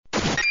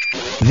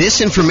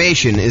This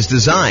information is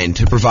designed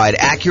to provide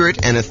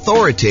accurate and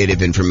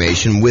authoritative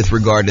information with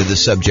regard to the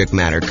subject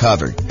matter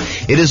covered.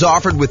 It is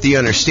offered with the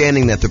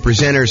understanding that the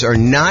presenters are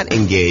not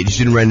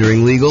engaged in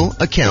rendering legal,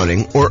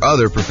 accounting, or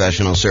other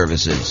professional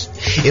services.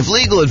 If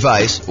legal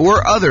advice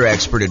or other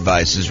expert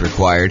advice is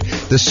required,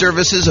 the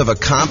services of a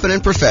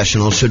competent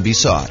professional should be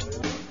sought.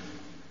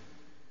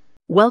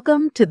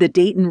 Welcome to the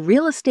Dayton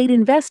Real Estate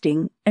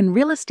Investing and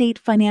Real Estate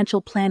Financial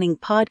Planning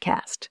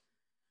Podcast.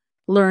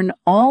 Learn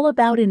all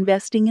about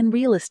investing in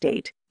real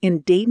estate in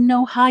Dayton,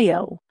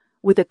 Ohio,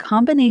 with a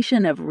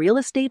combination of real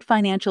estate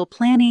financial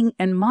planning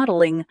and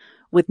modeling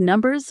with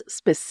numbers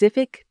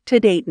specific to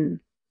Dayton,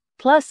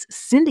 plus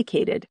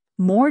syndicated,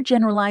 more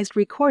generalized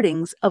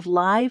recordings of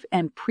live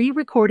and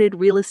pre-recorded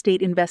real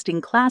estate investing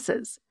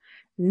classes,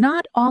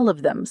 not all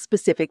of them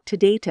specific to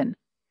Dayton.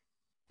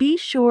 Be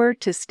sure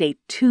to stay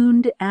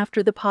tuned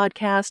after the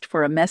podcast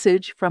for a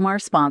message from our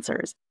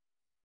sponsors.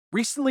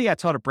 Recently, I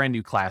taught a brand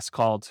new class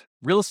called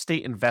Real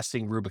Estate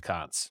Investing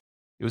Rubicons.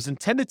 It was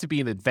intended to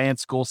be an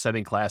advanced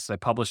goal-setting class that I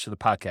published to the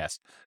podcast.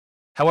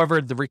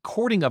 However, the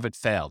recording of it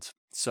failed,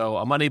 so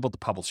I'm unable to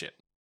publish it.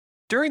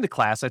 During the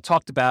class, I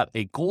talked about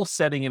a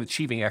goal-setting and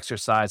achieving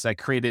exercise I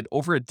created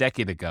over a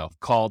decade ago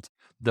called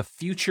the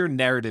Future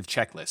Narrative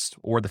Checklist,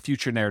 or the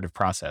Future Narrative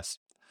Process.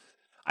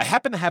 I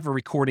happen to have a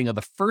recording of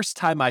the first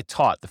time I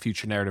taught the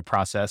Future Narrative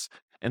Process,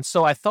 and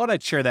so I thought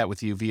I'd share that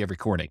with you via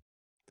recording.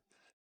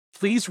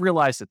 Please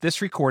realize that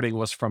this recording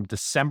was from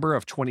December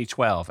of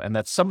 2012 and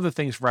that some of the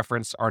things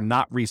referenced are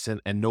not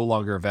recent and no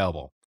longer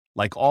available.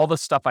 Like all the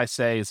stuff I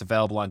say is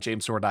available on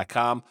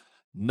jamesorr.com,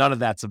 none of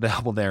that's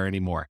available there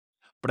anymore.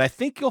 But I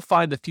think you'll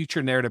find the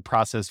Future Narrative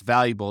Process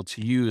valuable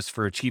to use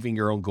for achieving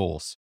your own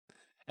goals.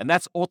 And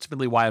that's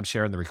ultimately why I'm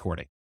sharing the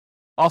recording.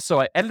 Also,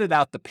 I edited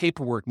out the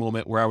paperwork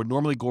moment where I would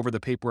normally go over the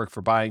paperwork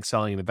for buying,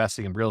 selling, and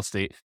investing in real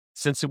estate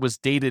since it was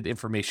dated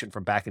information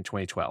from back in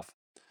 2012.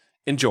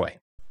 Enjoy.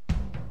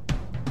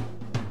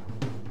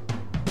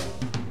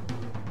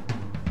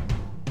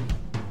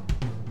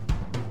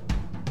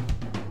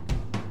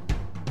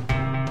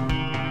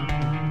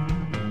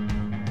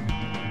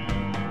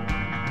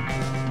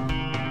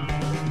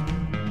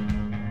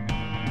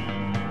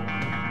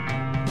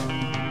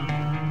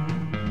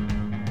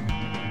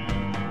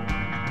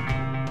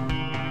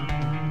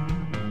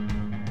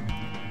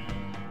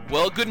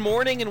 Well, good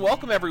morning and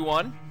welcome,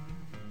 everyone.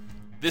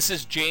 This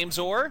is James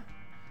Orr,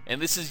 and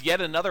this is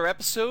yet another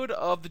episode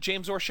of The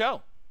James Orr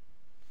Show.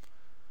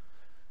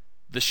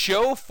 The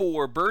show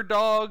for bird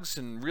dogs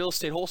and real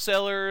estate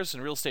wholesalers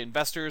and real estate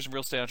investors and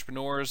real estate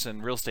entrepreneurs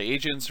and real estate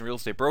agents and real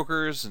estate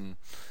brokers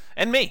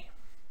and me.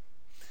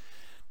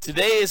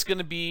 Today is going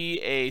to be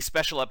a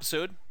special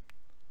episode.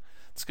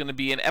 It's going to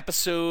be an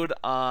episode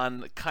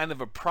on kind of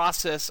a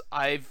process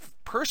I've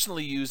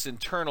personally used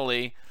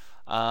internally,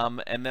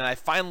 and then I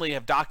finally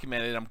have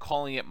documented. I'm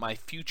calling it my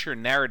Future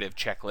Narrative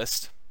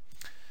Checklist.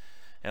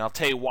 And I'll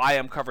tell you why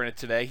I'm covering it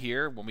today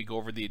here when we go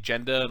over the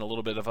agenda and a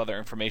little bit of other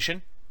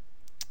information.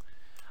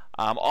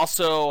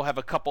 Also have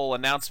a couple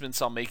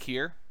announcements I'll make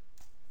here.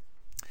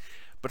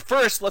 But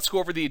first, let's go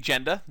over the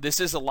agenda. This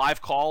is a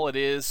live call. It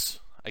is,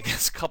 I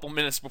guess, a couple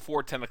minutes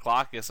before 10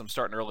 o'clock. I guess I'm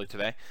starting early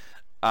today.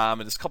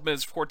 It is a couple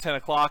minutes before 10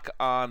 o'clock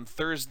on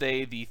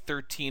Thursday, the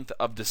 13th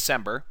of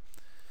December.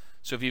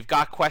 So if you've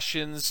got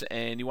questions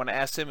and you want to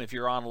ask them, if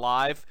you're on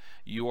live,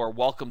 you are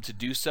welcome to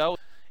do so.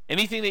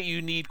 Anything that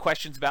you need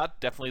questions about,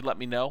 definitely let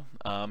me know.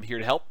 I'm here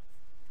to help.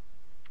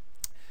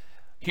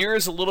 Here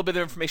is a little bit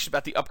of information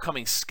about the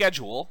upcoming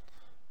schedule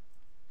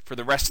for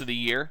the rest of the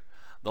year.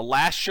 The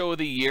last show of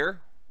the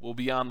year will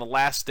be on the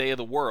last day of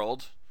the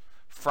world,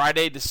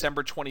 Friday,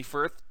 December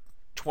 21st,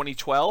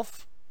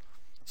 2012.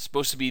 It's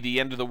supposed to be the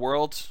end of the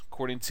world,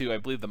 according to, I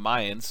believe, the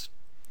Mayans.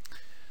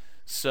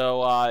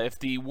 So if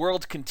the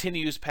world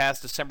continues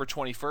past December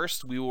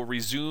 21st, we will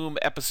resume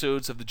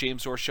episodes of the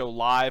James Orr Show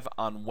live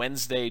on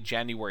Wednesday,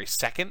 January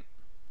 2nd.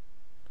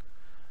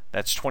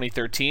 That's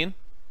 2013.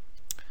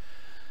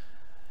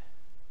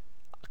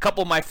 A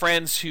couple of my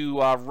friends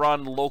who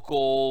run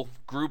local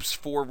groups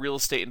for real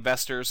estate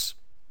investors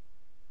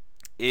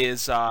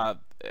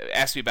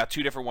asked me about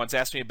two different ones.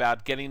 Asked me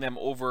about getting them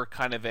over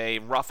kind of a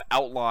rough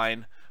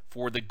outline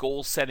for the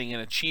goal setting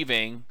and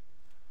achieving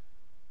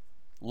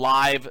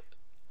live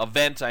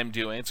event I'm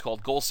doing. It's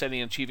called Goal Setting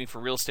and Achieving for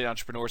Real Estate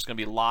Entrepreneurs. It's going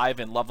to be live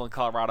in Loveland,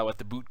 Colorado at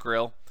the Boot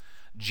Grill,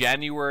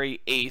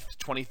 January 8th,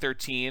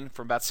 2013,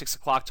 from about 6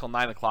 o'clock till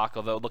 9 o'clock,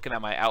 although looking at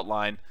my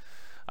outline,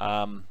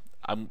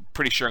 I'm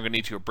pretty sure I'm going to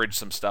need to abridge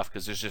some stuff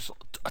because there's just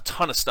a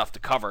ton of stuff to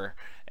cover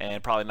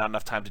and probably not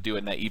enough time to do it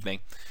in that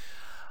evening.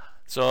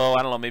 So,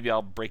 I don't know, maybe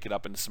I'll break it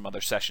up into some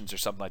other sessions or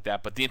something like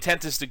that. But the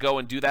intent is to go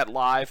and do that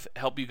live,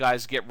 help you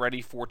guys get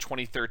ready for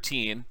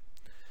 2013.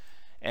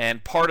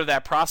 And part of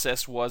that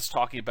process was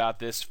talking about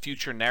this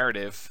future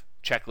narrative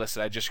checklist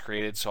that I just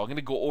created. So I'm going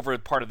to go over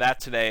part of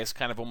that today as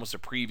kind of almost a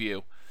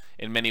preview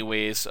in many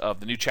ways of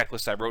the new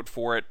checklist I wrote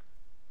for it.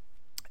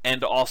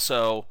 And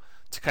also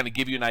to kind of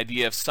give you an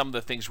idea of some of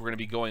the things we're going to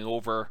be going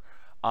over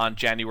on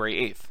January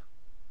 8th.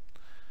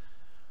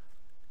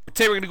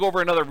 Today we're going to go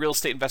over another real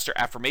estate investor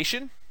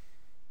affirmation.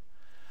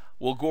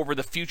 We'll go over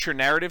the future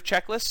narrative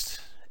checklist,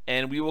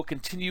 and we will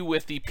continue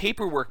with the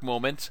paperwork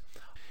moment.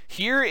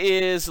 Here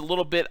is a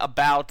little bit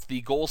about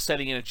the goal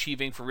setting and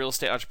achieving for real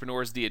estate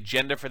entrepreneurs, the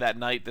agenda for that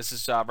night. This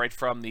is right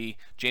from the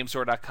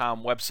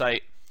jamesor.com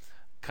website,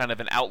 kind of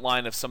an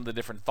outline of some of the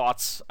different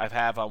thoughts I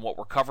have on what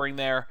we're covering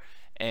there.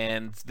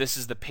 And this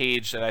is the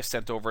page that I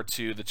sent over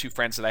to the 2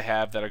 friends that I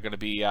have that are going to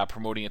be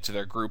promoting it to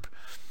their group.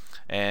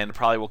 And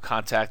probably will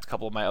contact a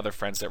couple of my other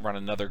friends that run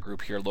another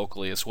group here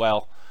locally as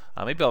well.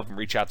 Maybe I'll even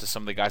reach out to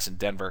some of the guys in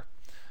Denver.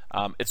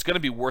 It's going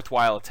to be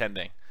worthwhile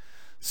attending.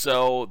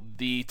 So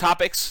the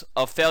topics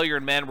of failure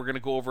in men, we're going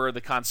to go over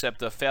the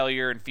concept of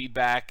failure and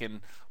feedback and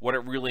what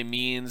it really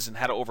means and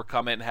how to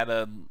overcome it and how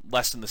to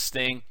lessen the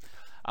sting.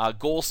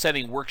 Goal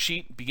setting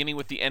worksheet, beginning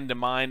with the end in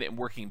mind and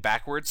working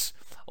backwards.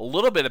 A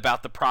little bit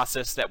about the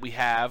process that we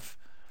have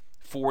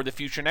for the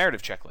future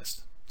narrative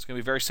checklist. It's going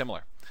to be very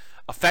similar.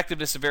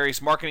 Effectiveness of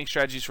various marketing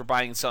strategies for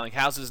buying and selling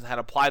houses and how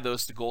to apply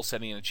those to goal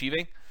setting and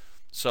achieving.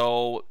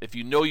 So if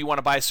you know you want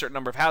to buy a certain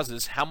number of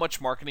houses, how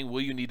much marketing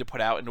will you need to put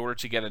out in order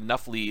to get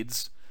enough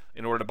leads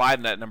in order to buy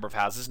that number of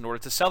houses, in order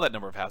to sell that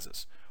number of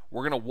houses?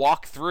 We're going to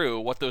walk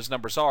through what those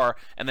numbers are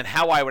and then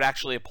how I would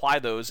actually apply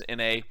those in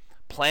a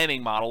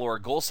planning model or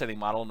a goal setting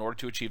model in order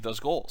to achieve those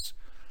goals.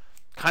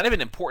 Kind of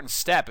an important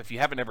step if you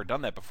haven't ever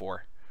done that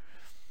before.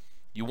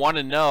 You want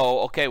to know,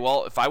 okay,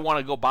 well, if I want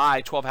to go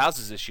buy 12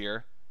 houses this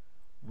year,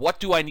 what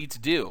do I need to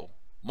do?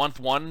 Month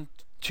 1,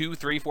 2,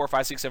 3, 4,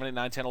 5, 6, 7, 8,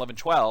 9, 10, 11,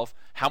 12,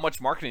 how much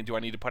marketing do I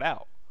need to put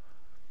out?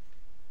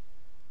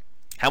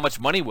 How much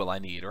money will I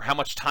need? Or how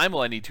much time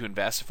will I need to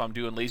invest if I'm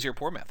doing lazy or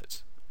poor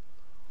methods?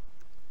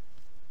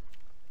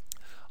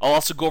 I'll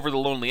also go over the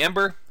Lonely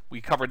Ember.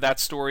 We covered that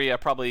story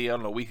probably, a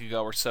week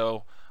ago or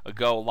so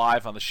ago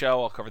live on the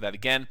show. I'll cover that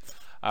again.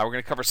 We're going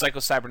to cover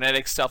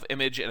psycho-cybernetics,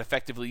 self-image, and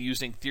effectively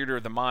using theater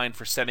of the mind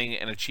for setting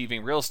and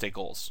achieving real estate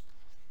goals.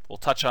 We'll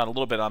touch on a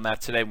little bit on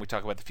that today when we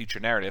talk about the future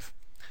narrative.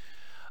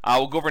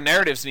 We'll go over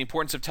narratives and the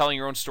importance of telling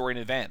your own story in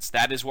advance.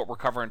 That is what we're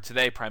covering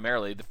today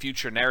primarily. The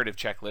future narrative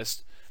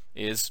checklist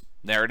is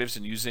narratives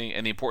and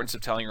the importance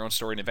of telling your own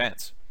story in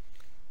advance.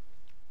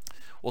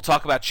 We'll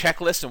talk about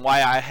checklists and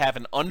why I have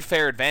an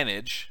unfair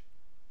advantage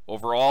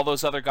over all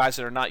those other guys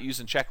that are not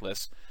using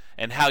checklists,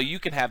 and how you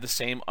can have the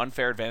same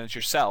unfair advantage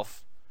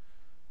yourself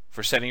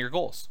for setting your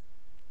goals.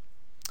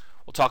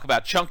 We'll talk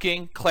about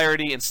chunking,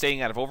 clarity, and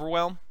staying out of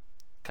overwhelm.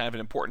 Kind of an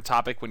important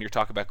topic when you're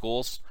talking about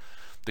goals.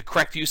 The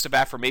correct use of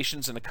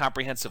affirmations and a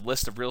comprehensive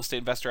list of real estate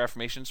investor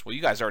affirmations. Well,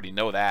 you guys already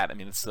know that. I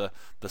mean, it's the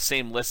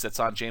same list that's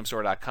on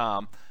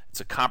jamesor.com.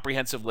 It's a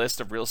comprehensive list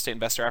of real estate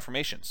investor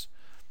affirmations.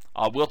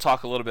 We'll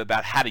talk a little bit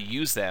about how to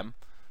use them,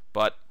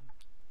 but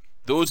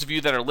those of you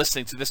that are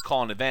listening to this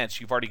call in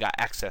advance, you've already got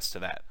access to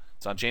that.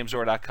 It's on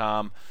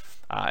jamesor.com.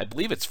 I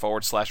believe it's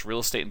 / real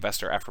estate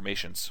investor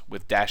affirmations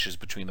with dashes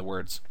between the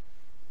words.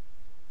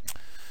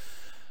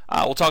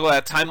 We'll talk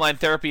about timeline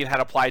therapy and how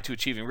to apply it to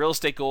achieving real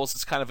estate goals.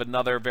 It's kind of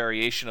another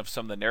variation of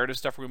some of the narrative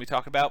stuff we're going to be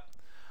talking about.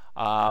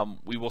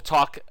 We will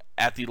talk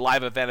at the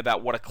live event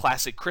about what a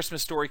classic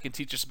Christmas story can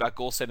teach us about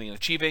goal setting and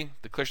achieving.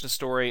 The Christmas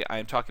story I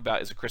am talking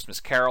about is A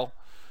Christmas Carol,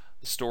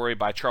 the story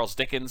by Charles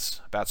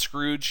Dickens about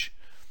Scrooge.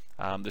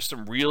 There's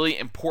some really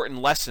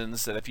important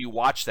lessons that if you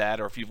watch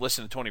that, or if you've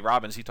listened to Tony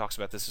Robbins, he talks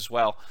about this as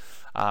well.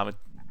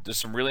 There's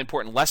some really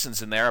important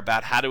lessons in there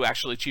about how to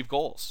actually achieve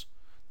goals.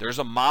 There's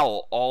a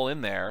model all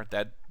in there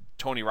that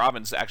Tony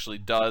Robbins actually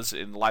does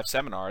in live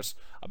seminars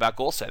about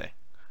goal setting.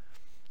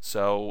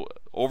 So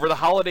over the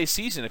holiday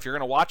season, if you're going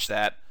to watch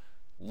that,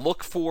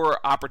 look for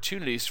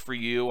opportunities for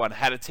you on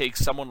how to take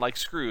someone like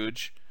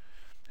Scrooge,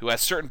 who has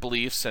certain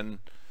beliefs and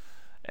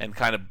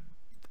kind of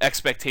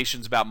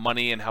expectations about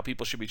money and how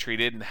people should be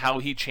treated, and how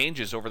he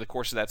changes over the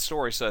course of that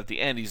story so at the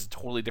end he's a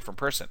totally different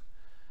person.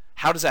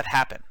 How does that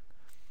happen?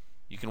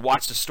 You can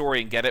watch the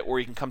story and get it, or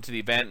you can come to the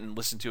event and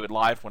listen to it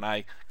live when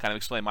I kind of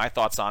explain my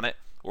thoughts on it,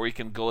 or you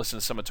can go listen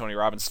to some of Tony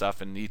Robbins' stuff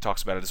and he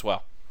talks about it as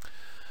well.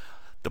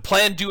 The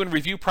plan, do, and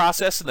review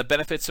process and the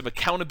benefits of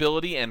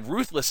accountability and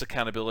ruthless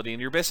accountability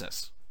in your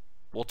business.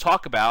 We'll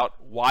talk about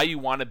why you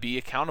want to be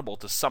accountable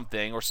to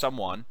something or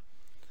someone,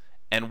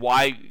 and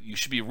why you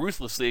should be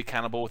ruthlessly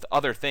accountable with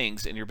other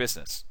things in your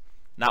business.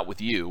 Not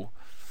with you.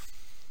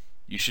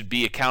 You should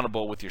be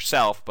accountable with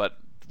yourself, but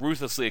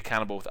ruthlessly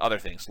accountable with other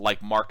things,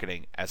 like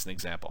marketing, as an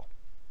example.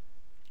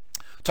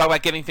 Talk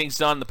about getting things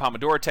done, the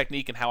Pomodoro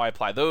technique, and how I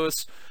apply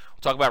those.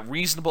 We'll talk about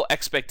reasonable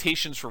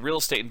expectations for real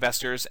estate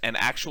investors and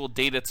actual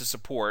data to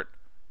support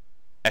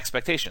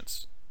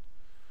expectations.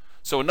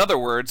 So in other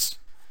words,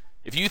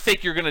 if you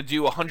think you're going to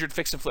do 100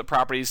 fix and flip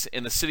properties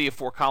in the city of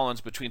Fort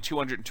Collins between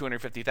 200 and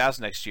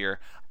 250,000 next year,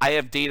 I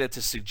have data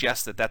to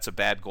suggest that that's a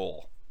bad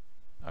goal.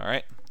 All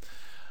right.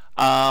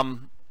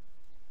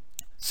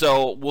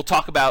 So we'll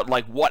talk about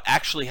like what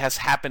actually has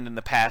happened in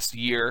the past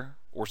year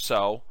or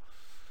so,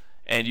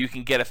 and you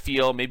can get a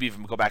feel, maybe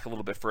even go back a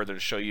little bit further to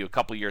show you a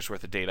couple years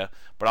worth of data.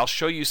 But I'll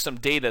show you some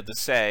data to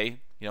say,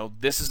 you know,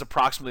 this is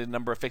approximately the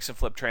number of fix and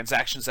flip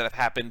transactions that have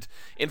happened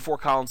in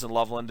Fort Collins and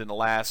Loveland in the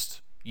last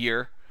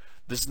year.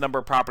 this number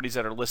of properties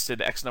that are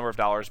listed X number of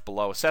dollars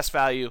below assessed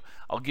value.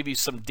 I'll give you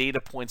some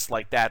data points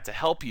like that to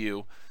help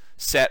you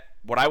set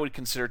what I would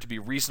consider to be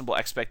reasonable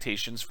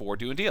expectations for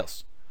doing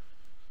deals.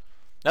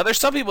 Now, there's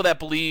some people that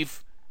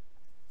believe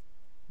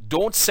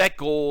don't set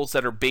goals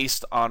that are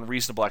based on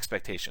reasonable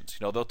expectations.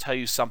 They'll tell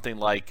you something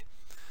like,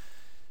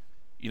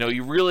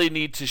 you really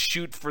need to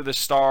shoot for the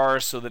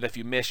stars so that if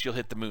you miss, you'll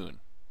hit the moon.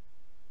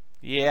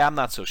 Yeah, I'm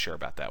not so sure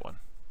about that one.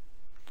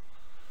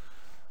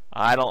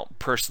 I don't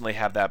personally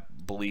have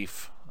that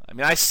belief. I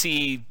mean, I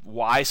see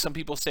why some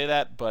people say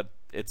that, but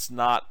it's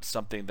not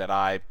something that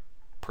I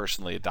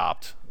personally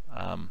adopt.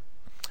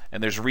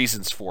 And there's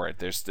reasons for it.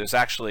 There's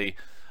actually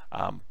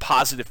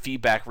positive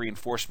feedback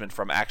reinforcement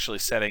from actually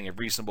setting a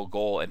reasonable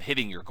goal and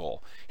hitting your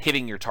goal,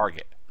 hitting your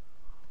target.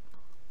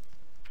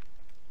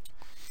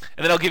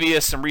 And then I'll give you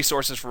some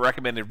resources for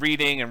recommended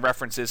reading and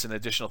references and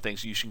additional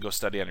things you should go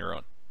study on your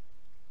own.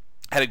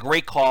 I had a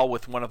great call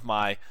with one of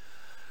my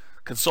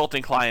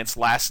consulting clients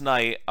last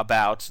night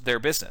about their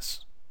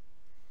business.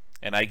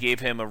 And I gave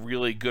him a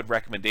really good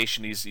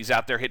recommendation. He's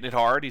out there hitting it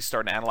hard. He's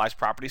starting to analyze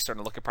properties,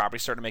 starting to look at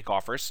properties, starting to make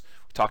offers.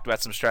 We talked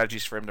about some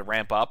strategies for him to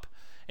ramp up.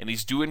 And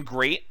he's doing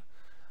great.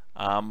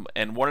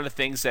 And one of the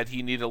things that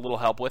he needed a little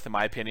help with, in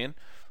my opinion,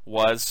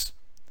 was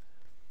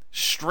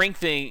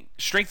strengthening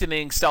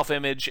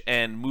self-image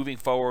and moving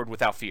forward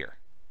without fear.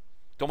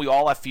 Don't we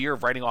all have fear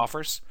of writing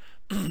offers?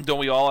 Don't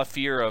we all have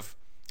fear of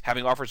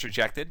having offers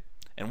rejected?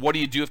 And what do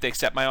you do if they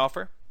accept my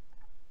offer?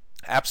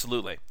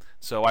 Absolutely.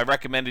 So I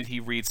recommended he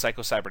read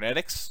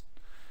Psycho-Cybernetics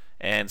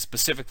and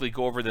specifically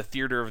go over the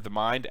theater of the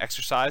mind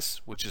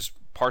exercise, which is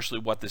partially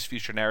what this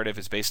future narrative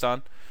is based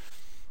on.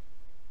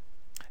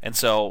 And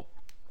so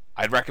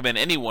I'd recommend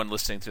anyone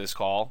listening to this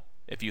call,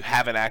 if you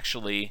haven't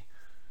actually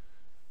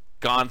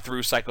gone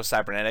through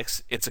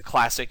Psycho-Cybernetics, it's a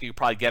classic. You could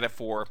probably get it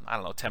for,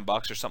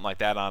 $10 or something like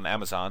that on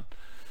Amazon.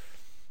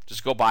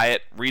 Just go buy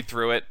it, read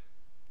through it.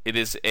 It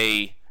is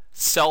a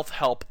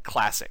self-help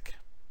classic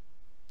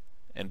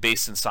and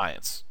based in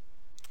science.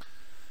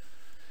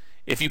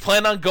 If you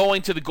plan on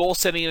going to the goal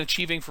setting and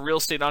achieving for real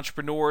estate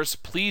entrepreneurs,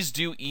 please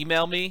do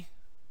email me,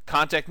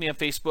 contact me on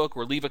Facebook,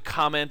 or leave a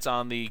comment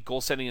on the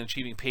goal setting and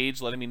achieving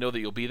page letting me know that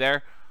you'll be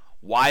there.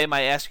 Why am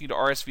I asking you to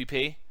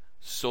RSVP?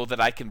 So that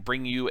I can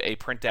bring you a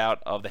printout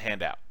of the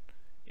handout.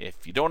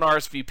 If you don't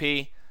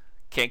RSVP,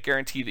 can't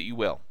guarantee that you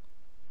will.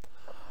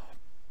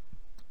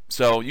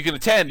 So you can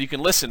attend, you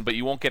can listen, but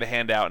you won't get a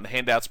handout, and the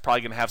handout's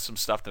probably going to have some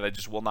stuff that I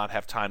just will not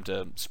have time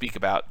to speak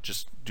about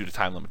just due to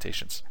time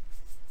limitations.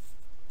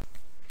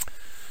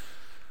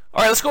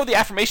 All right, let's go with the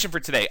affirmation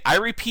for today. I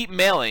repeat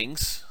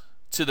mailings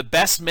to the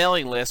best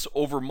mailing list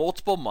over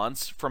multiple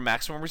months for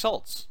maximum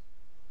results.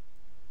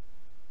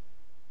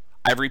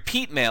 I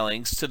repeat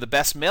mailings to the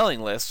best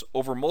mailing lists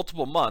over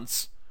multiple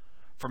months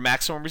for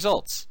maximum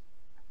results.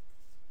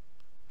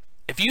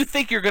 If you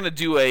think you're going to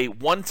do a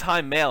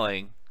one-time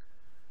mailing,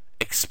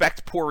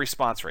 expect poor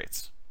response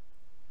rates.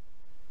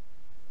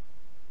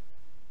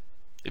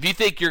 If you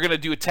think you're going to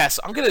do a test,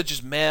 I'm going to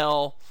just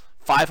mail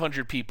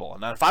 500 people.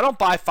 And if I don't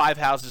buy 5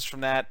 houses from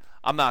that,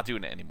 I'm not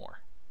doing it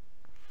anymore.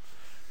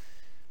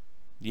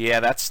 Yeah,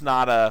 that's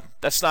not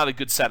a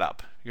good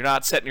setup. You're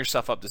not setting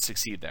yourself up to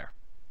succeed there.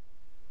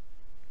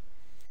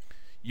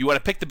 You want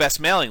to pick the best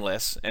mailing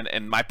lists,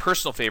 and my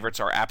personal favorites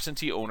are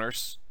absentee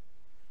owners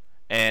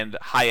and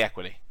high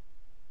equity.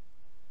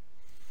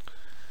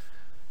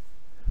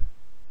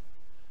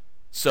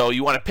 So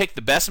you want to pick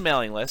the best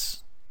mailing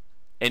lists,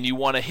 and you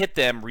want to hit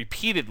them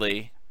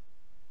repeatedly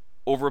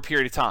over a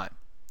period of time.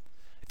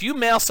 If you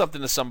mail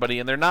something to somebody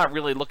and they're not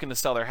really looking to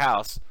sell their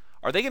house,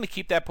 are they going to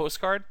keep that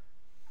postcard?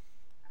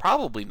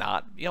 Probably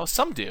not.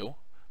 Some do,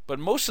 but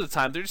most of the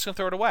time they're just going to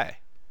throw it away.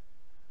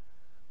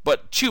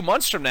 But 2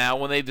 months from now,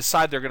 when they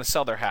decide they're going to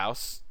sell their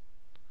house,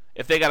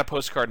 if they got a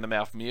postcard in the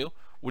mail from you,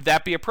 would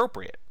that be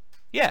appropriate?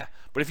 Yeah,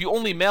 but if you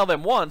only mail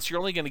them once, you're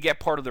only going to get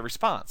part of the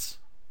response.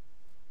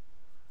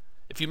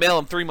 If you mail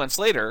them 3 months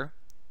later,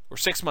 or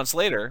 6 months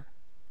later,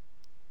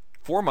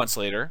 4 months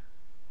later,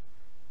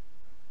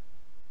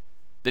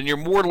 then you're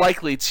more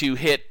likely to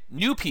hit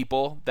new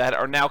people that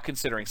are now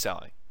considering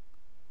selling.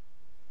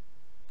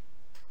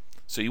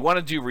 So you want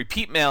to do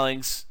repeat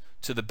mailings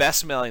to the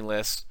best mailing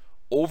lists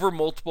over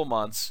multiple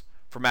months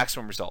for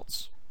maximum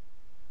results.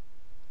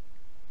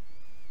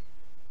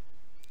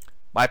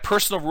 My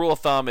personal rule of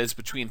thumb is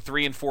between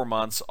 3 and 4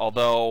 months,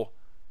 for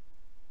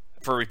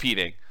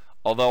repeating.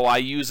 Although I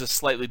use a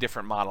slightly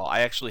different model.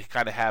 I actually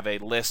kind of have a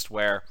list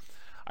where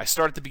I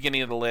start at the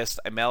beginning of the list,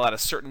 I mail out a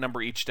certain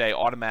number each day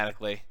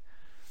automatically,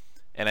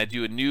 and I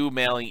do a new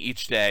mailing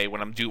each day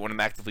when I'm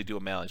actively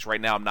doing mailings. Right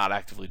now I'm not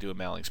actively doing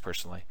mailings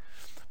personally.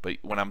 But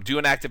when I'm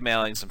doing active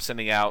mailings, I'm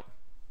sending out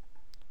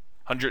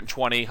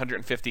 120,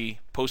 150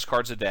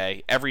 postcards a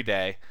day, every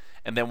day.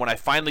 And then when I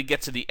finally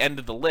get to the end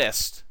of the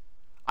list,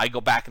 I go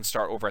back and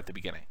start over at the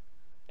beginning.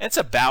 And it's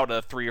about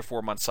a 3 or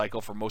 4 month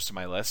cycle for most of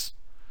my lists.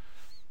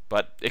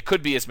 But it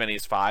could be as many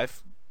as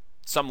 5.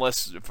 Some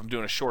lists, if I'm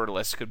doing a shorter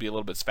list, could be a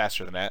little bit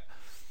faster than that.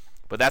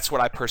 But that's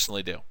what I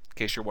personally do. In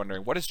case you're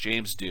wondering, what does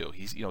James do?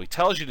 He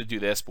tells you to do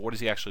this, but what does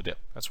he actually do?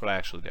 That's what I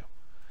actually do.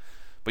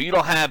 But you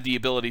don't have the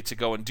ability to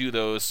go and do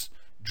those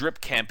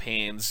drip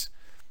campaigns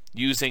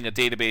using a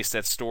database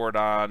that's stored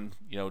on,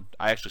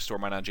 I actually store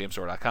mine on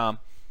jamesdoor.com.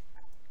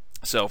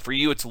 So for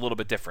you, it's a little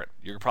bit different.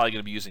 You're probably going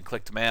to be using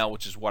click-to-mail,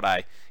 which is what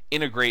I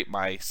integrate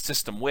my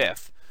system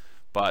with,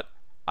 but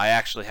I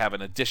actually have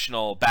an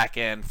additional back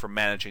end for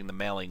managing the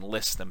mailing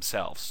lists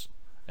themselves.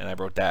 And I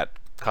wrote that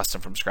custom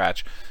from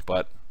scratch,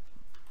 but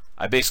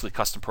I basically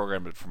custom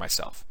programmed it for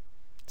myself.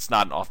 It's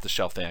not an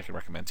off-the-shelf thing I can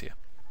recommend to you.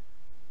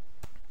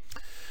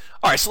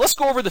 All right, so let's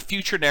go over the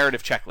future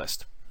narrative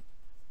checklist.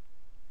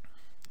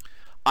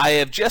 I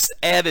have just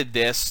added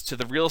this to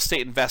the real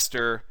estate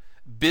investor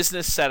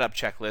business setup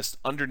checklist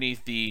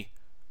underneath the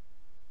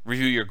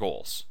review your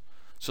goals.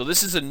 So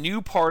this is a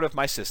new part of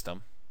my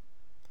system,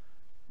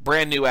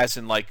 brand new as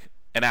in like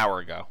an hour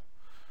ago.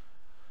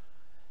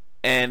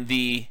 And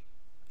the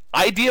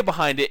idea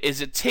behind it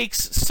is it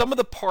takes some of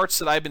the parts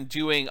that I've been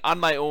doing on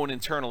my own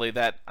internally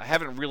that I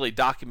haven't really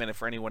documented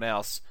for anyone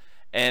else,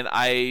 and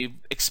I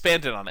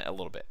expanded on it a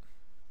little bit.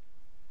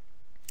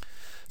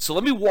 So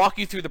let me walk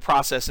you through the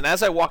process, and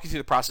as I walk you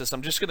through the process,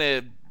 I'm just going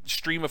to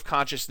stream of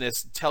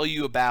consciousness tell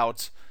you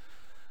about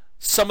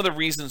some of the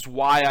reasons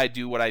why I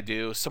do what I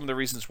do, some of the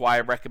reasons why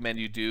I recommend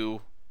you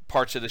do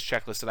parts of this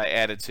checklist that I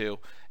added to,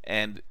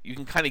 and you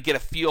can kind of get a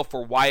feel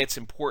for why it's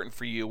important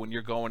for you when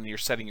you're going and you're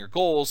setting your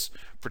goals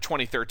for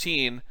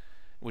 2013,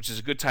 which is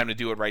a good time to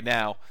do it right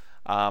now,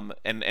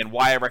 and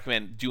why I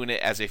recommend doing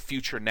it as a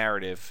future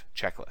narrative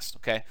checklist.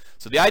 Okay,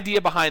 so the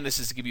idea behind this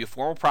is to give you a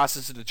formal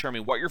process to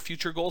determine what your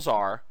future goals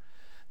are,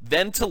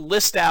 then to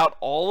list out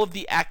all of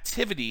the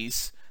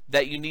activities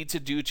that you need to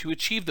do to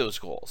achieve those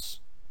goals.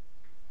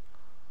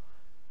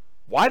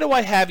 Why do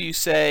I have you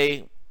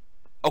say,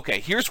 okay,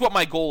 here's what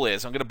my goal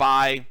is. I'm going to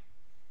buy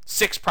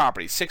 6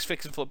 properties, 6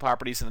 fix and flip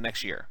properties in the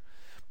next year.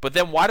 But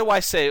then why do I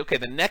say, okay,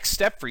 the next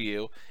step for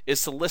you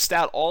is to list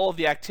out all of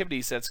the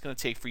activities that it's going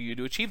to take for you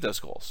to achieve those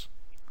goals?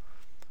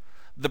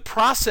 The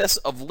process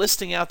of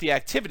listing out the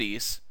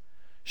activities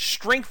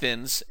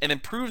strengthens and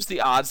improves the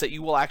odds that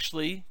you will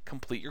actually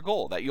complete your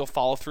goal, that you'll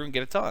follow through and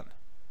get it done.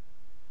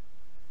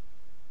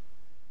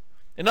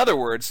 In other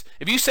words,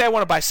 if you say I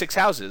want to buy 6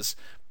 houses,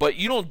 but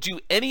you don't do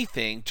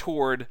anything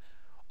toward,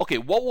 okay,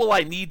 what will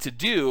I need to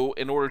do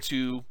in order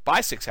to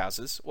buy 6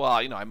 houses? Well,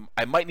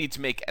 I might need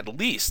to make at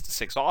least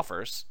 6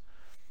 offers.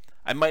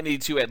 I might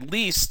need to at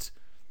least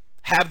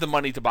have the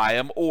money to buy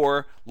them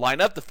or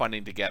line up the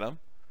funding to get them.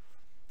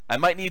 I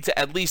might need to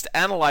at least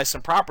analyze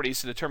some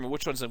properties to determine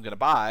which ones I'm going to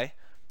buy.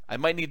 I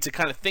might need to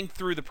kind of think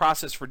through the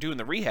process for doing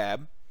the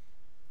rehab.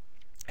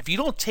 If you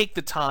don't take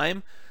the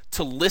time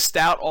to list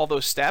out all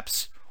those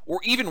steps, or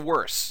even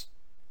worse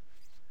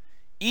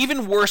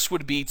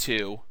would be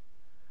to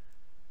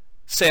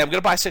say, I'm going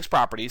to buy 6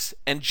 properties,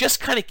 and just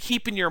kind of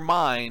keep in your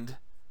mind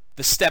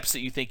the steps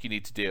that you think you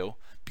need to do.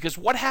 Because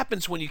what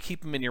happens when you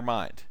keep them in your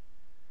mind?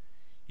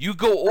 You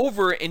go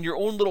over in your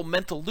own little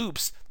mental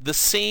loops the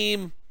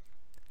same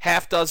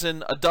half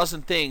dozen, a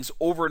dozen things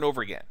over and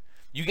over again.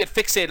 You get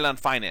fixated on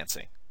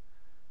financing.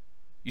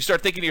 You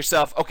start thinking to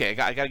yourself, okay,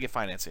 I got to get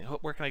financing.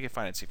 Where can I get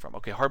financing from?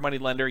 Okay, hard money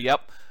lender,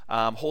 yep.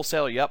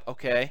 Wholesaler, yep,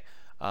 okay.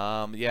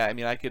 Yeah, I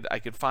mean, I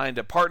could find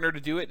a partner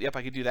to do it. Yep,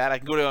 I could do that. I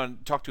can go to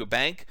and talk to a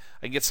bank.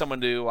 I can get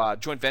someone to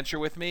joint venture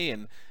with me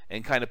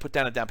and kind of put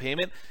down a down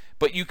payment.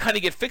 But you kind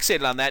of get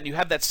fixated on that, and you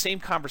have that same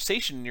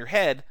conversation in your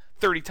head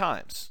 30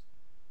 times,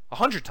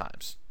 100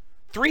 times,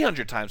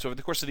 300 times over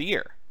the course of the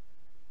year.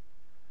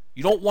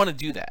 You don't want to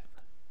do that.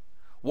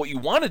 What you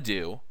want to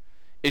do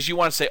is you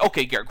want to say,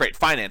 okay, great,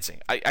 financing.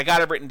 I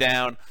got it written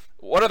down.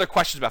 What other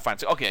questions about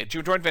financing? Okay,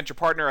 joint venture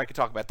partner, I could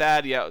talk about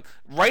that. Yeah,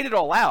 write it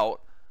all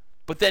out.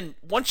 But then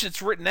once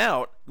it's written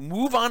out,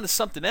 move on to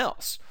something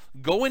else.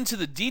 Go into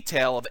the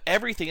detail of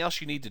everything else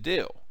you need to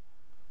do.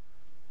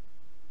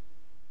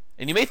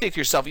 And you may think to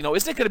yourself,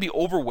 isn't it going to be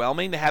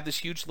overwhelming to have this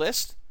huge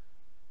list?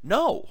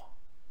 No.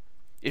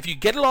 If you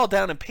get it all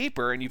down in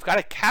paper and you've got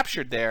it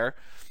captured there,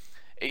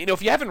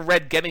 if you haven't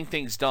read Getting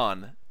Things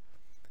Done,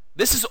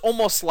 this is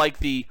almost like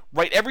the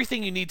write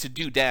everything you need to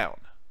do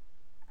down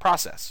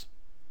process.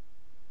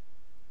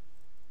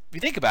 If you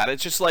think about it,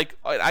 it's just like,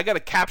 I got to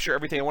capture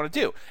everything I want to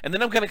do. And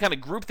then I'm going to kind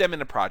of group them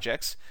into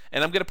projects,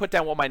 and I'm going to put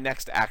down what my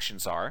next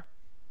actions are.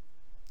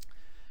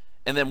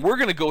 And then we're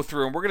going to go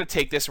through and we're going to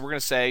take this and we're going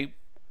to say,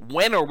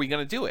 when are we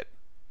going to do it?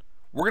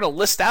 We're going to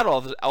list out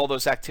all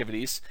those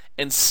activities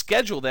and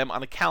schedule them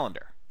on a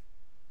calendar.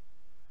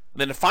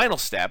 And then the final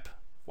step,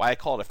 why I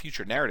call it a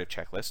future narrative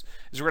checklist,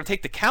 is we're going to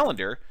take the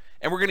calendar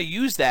and we're going to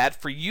use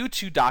that for you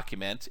to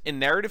document in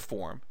narrative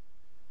form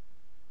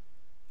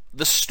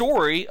the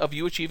story of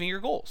you achieving your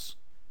goals.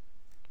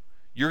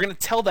 You're going to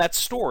tell that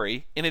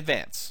story in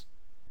advance.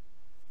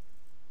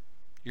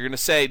 You're going to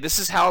say, this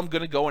is how I'm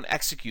going to go and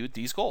execute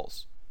these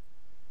goals.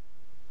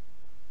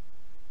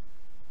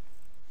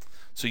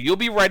 So you'll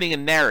be writing a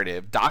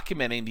narrative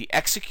documenting the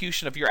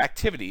execution of your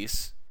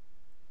activities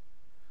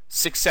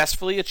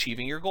successfully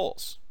achieving your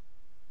goals.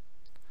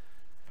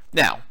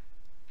 Now,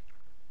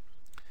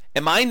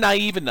 am I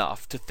naive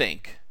enough to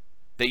think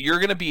that you're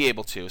going to be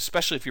able to,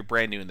 especially if you're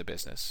brand new in the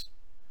business,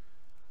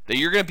 that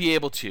you're going to be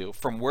able to,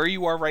 from where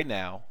you are right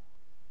now,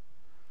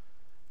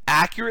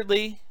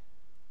 accurately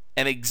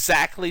and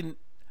exactly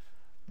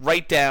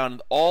write down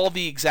all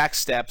the exact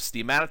steps,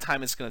 the amount of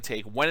time it's going to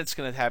take, when it's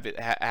going to have it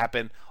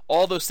happen,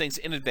 all those things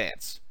in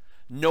advance.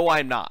 No,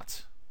 I'm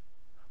not.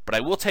 But I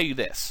will tell you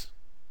this.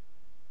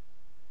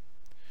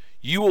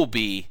 You will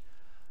be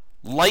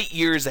light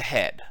years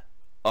ahead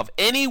of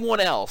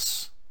anyone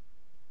else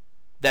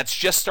that's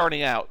just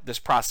starting out this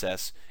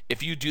process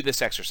if you do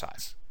this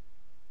exercise.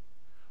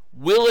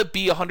 Will it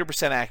be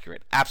 100%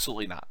 accurate?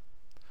 Absolutely not.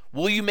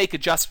 Will you make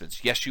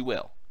adjustments? Yes, you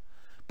will.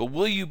 But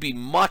will you be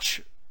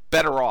much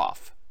better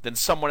off than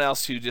someone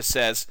else who just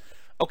says,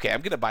 okay, I'm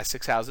going to buy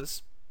 6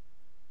 houses,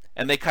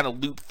 and they kind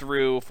of loop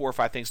through 4 or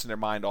 5 things in their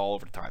mind all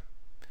over the time,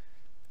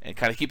 and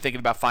kind of keep thinking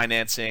about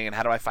financing and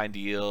how do I find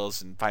deals,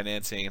 and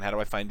financing and how do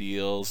I find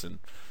deals, and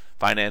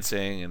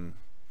financing and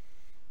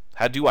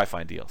how do I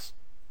find deals?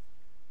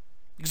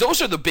 Because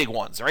those are the big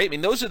ones, right? I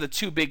mean, those are the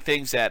 2 big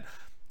things that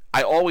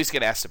I always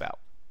get asked about.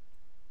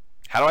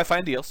 How do I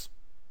find deals,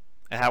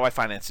 and how do I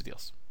finance the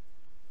deals?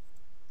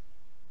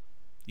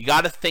 You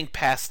got to think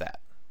past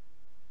that.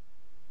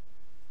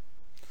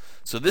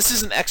 So this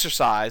is an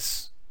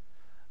exercise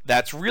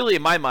that's really,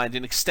 in my mind,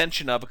 an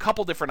extension of a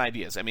couple different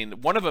ideas. I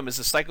mean, one of them is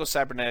the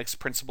psychocybernetics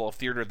principle of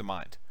theater of the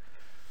mind.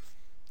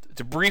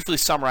 To briefly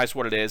summarize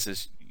what it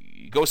is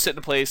you go sit in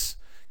a place,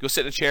 go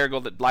sit in a chair,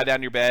 go lie down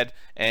in your bed,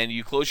 and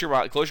you close your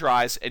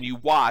eyes, and you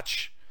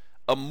watch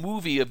a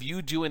movie of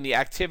you doing the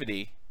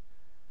activity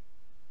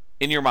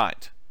in your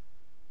mind.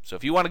 So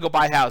if you want to go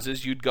buy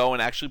houses, you'd go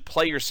and actually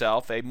play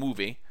yourself a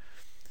movie,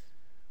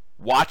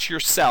 watch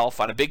yourself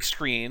on a big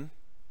screen,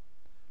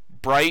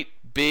 bright,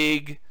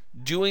 big,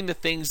 doing the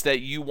things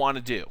that you want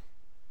to do.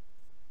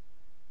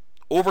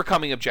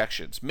 Overcoming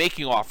objections,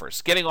 making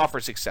offers, getting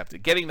offers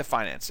accepted, getting the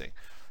financing,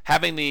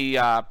 having the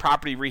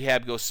property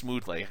rehab go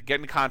smoothly,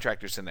 getting the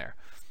contractors in there.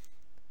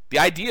 The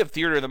idea of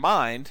theater of the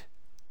mind,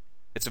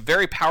 it's a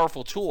very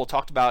powerful tool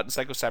talked about in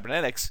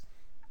psychocybernetics,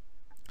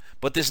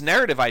 but this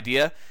narrative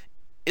idea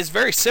is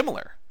very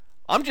similar.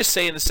 I'm just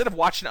saying, instead of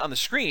watching it on the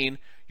screen,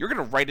 you're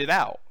going to write it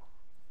out.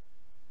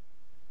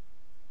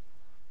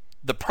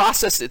 The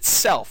process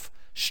itself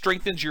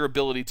strengthens your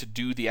ability to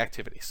do the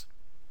activities.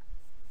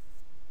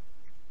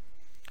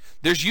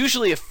 There's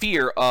usually a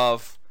fear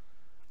of,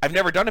 I've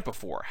never done it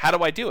before. How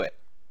do I do it?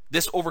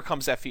 This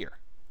overcomes that fear.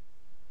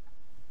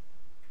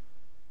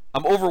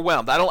 I'm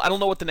overwhelmed. I don't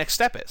know what the next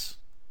step is.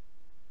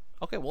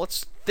 Okay, well,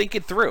 let's think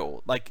it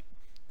through. Like,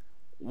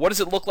 what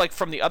does it look like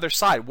from the other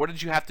side? What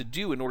did you have to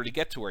do in order to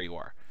get to where you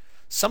are?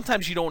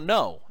 Sometimes you don't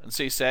know. And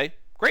so you say,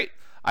 great,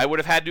 I would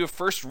have had to have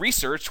first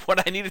researched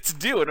what I needed to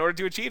do in order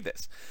to achieve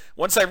this.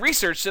 Once I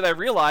researched it, I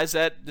realized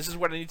that this is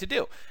what I need to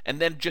do. And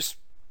then just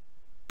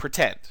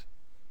pretend.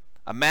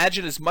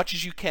 Imagine as much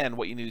as you can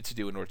what you needed to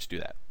do in order to do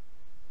that.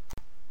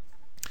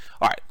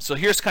 All right, so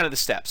here's kind of the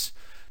steps.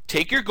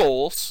 Take your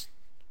goals,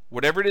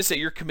 whatever it is that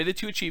you're committed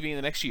to achieving in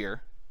the next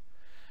year,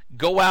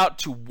 go out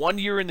to 1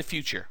 year in the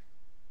future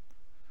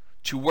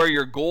to where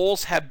your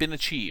goals have been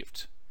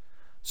achieved.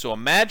 So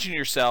imagine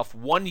yourself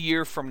 1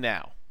 year from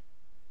now.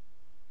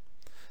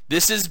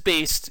 This is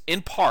based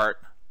in part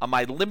on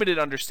my limited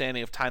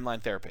understanding of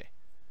timeline therapy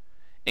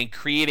and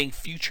creating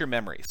future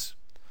memories.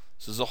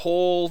 So there's a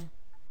whole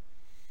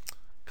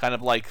kind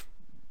of like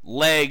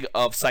leg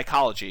of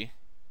psychology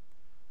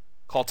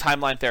called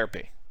timeline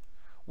therapy,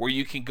 where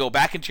you can go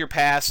back into your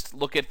past,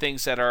 look at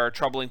things that are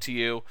troubling to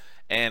you,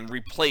 and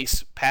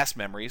replace past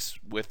memories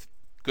with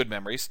good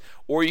memories.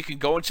 Or you can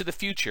go into the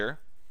future,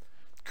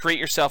 create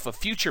yourself a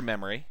future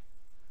memory,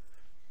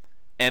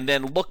 and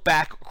then look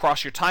back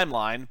across your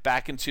timeline,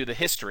 back into the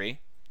history,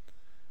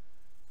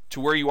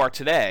 to where you are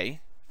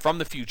today, from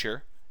the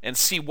future, and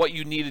see what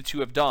you needed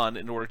to have done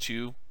in order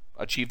to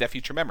achieve that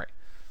future memory.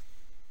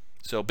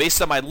 So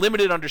based on my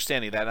limited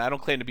understanding of that, and I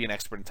don't claim to be an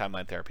expert in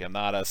timeline therapy. I'm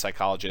not a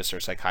psychologist or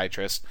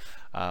psychiatrist,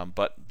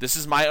 but this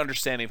is my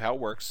understanding of how it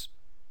works.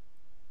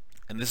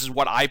 And this is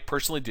what I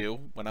personally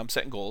do when I'm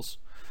setting goals.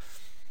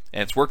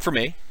 And it's worked for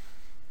me.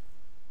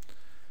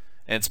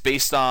 And it's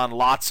based on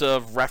lots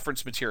of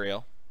reference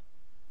material.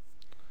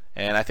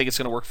 And I think it's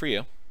going to work for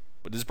you.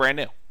 But this is brand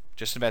new.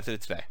 Just invented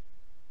it today.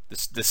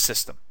 This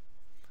system.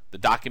 The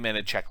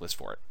documented checklist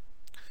for it.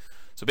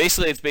 So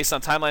basically, it's based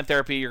on timeline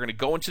therapy. You're going to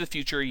go into the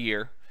future a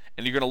year.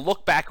 And you're going to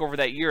look back over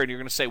that year and you're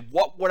going to say,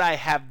 what would I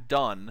have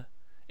done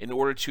in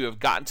order to have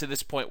gotten to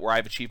this point where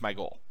I've achieved my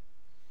goal?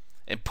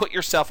 And put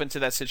yourself into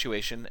that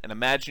situation and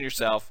imagine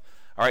yourself,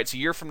 all right, it's a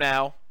year from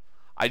now.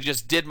 I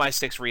just did my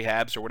 6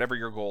 rehabs or whatever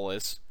your goal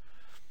is.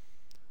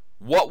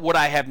 What would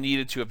I have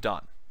needed to have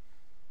done?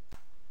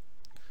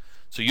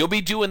 So you'll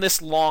be doing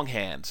this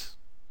longhand,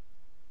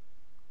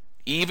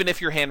 even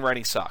if your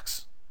handwriting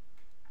sucks.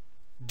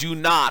 Do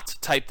not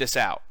type this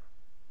out.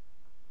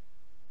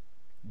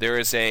 There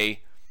is a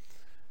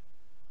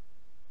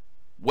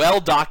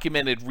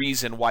well-documented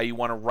reason why you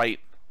want to write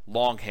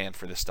longhand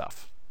for this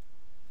stuff.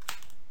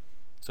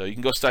 So you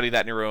can go study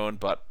that on your own,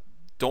 but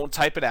don't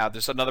type it out.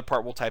 There's another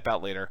part we'll type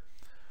out later.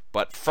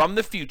 But from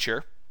the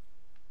future,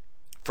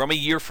 from a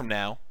year from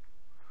now,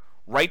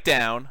 write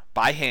down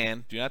by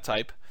hand, do not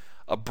type,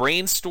 a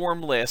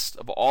brainstorm list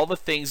of all the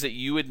things that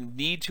you would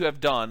need to have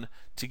done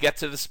to get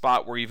to the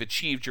spot where you've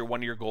achieved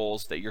one of your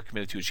goals that you're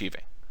committed to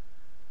achieving.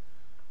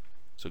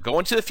 So go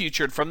into the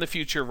future, and from the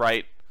future,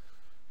 write,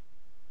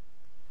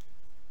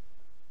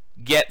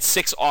 get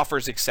 6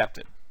 offers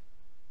accepted.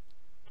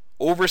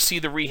 Oversee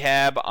the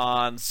rehab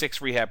on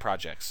 6 rehab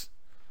projects.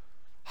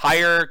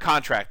 Hire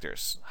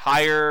contractors.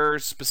 Hire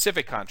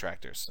specific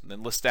contractors. And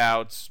then list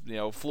out,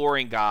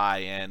 flooring guy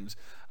and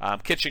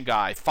kitchen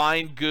guy.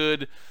 Find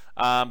good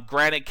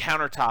granite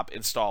countertop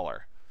installer.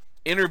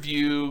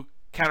 Interview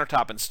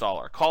countertop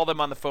installer. Call them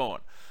on the phone.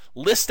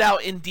 List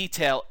out in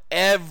detail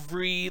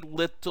every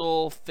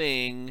little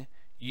thing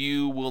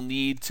you will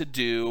need to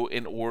do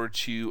in order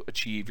to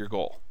achieve your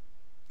goal.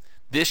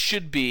 This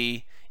should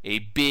be a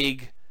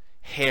big,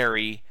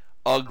 hairy,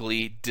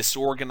 ugly,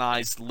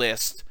 disorganized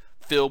list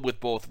filled with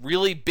both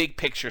really big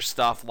picture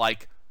stuff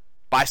like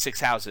buy 6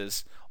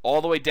 houses,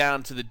 all the way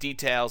down to the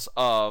details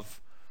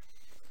of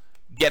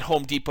get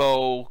Home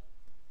Depot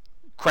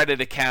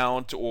credit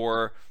account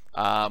or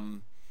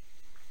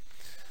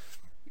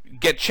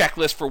get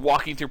checklist for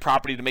walking through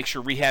property to make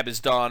sure rehab is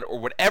done, or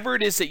whatever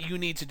it is that you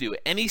need to do.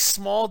 Any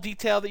small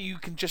detail that you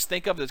can just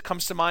think of that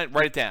comes to mind,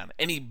 write it down.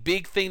 Any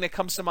big thing that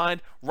comes to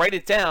mind, write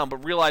it down,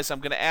 but realize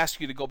I'm going to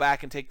ask you to go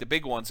back and take the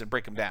big ones and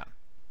break them down.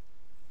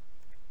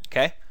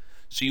 Okay?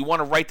 So you want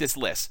to write this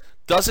list.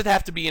 Does it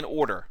have to be in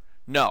order?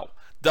 No.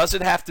 Does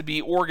it have to be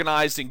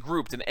organized and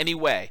grouped in any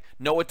way?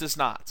 No, it does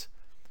not.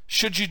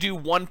 Should you do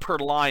 1 per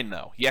line,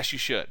 though? Yes, you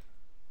should.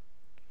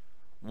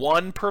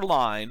 1 per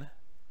line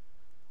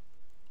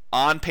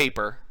on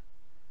paper.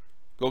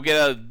 Go get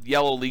a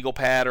yellow legal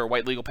pad or a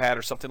white legal pad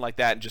or something like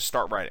that and just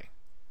start writing.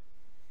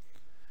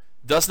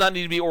 Does not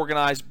need to be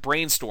organized.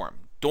 Brainstorm.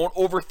 Don't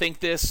overthink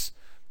this.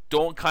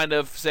 Don't kind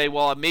of say,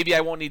 well, maybe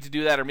I won't need to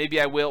do that or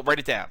maybe I will. Write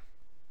it down.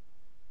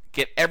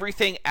 Get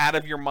everything out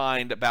of your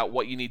mind about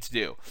what you need to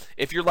do.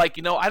 If you're like,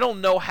 I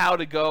don't know how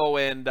to go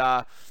and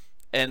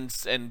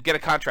get a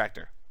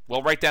contractor.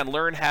 Well, write down,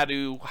 learn how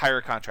to hire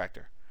a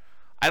contractor.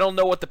 I don't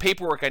know what the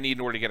paperwork I need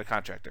in order to get a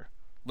contractor.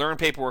 Learn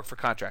paperwork for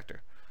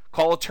contractor.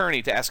 Call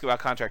attorney to ask about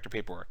contractor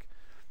paperwork.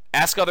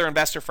 Ask other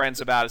investor friends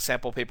about a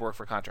sample paperwork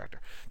for contractor.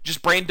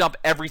 Just brain dump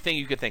everything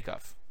you could think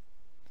of.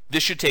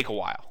 This should take a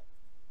while.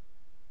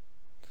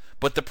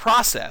 But the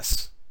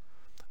process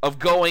of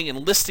going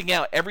and listing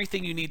out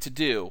everything you need to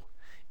do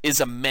is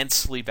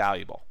immensely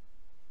valuable.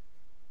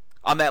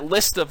 On that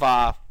list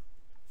of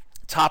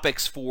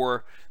topics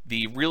for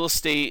the real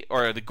estate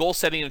or the goal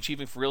setting and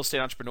achieving for real estate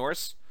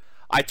entrepreneurs,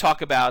 I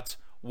talk about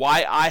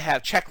why I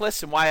have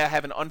checklists and why I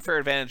have an unfair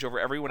advantage over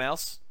everyone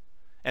else,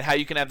 and how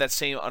you can have that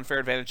same unfair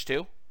advantage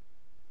too.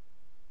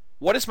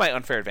 What is my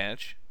unfair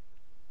advantage?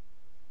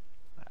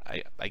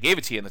 I gave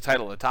it to you in the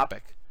title of the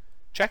topic.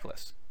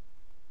 Checklist.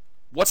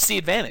 What's the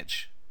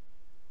advantage?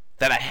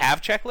 That I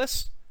have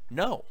checklists?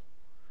 No.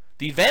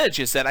 The advantage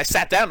is that I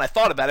sat down and I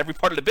thought about every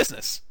part of the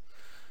business.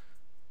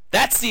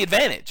 That's the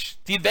advantage.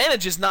 The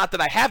advantage is not that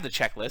I have the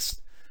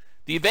checklist.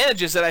 The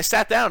advantage is that I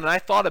sat down and I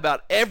thought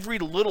about every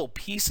little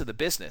piece of the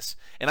business.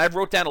 And I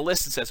wrote down a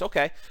list that says,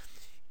 okay,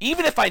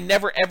 even if I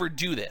never ever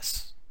do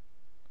this,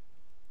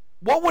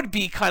 what would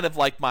be kind of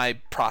like my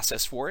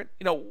process for it?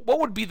 What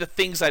would be the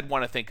things I'd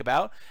want to think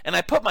about? And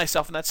I put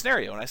myself in that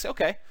scenario and I say,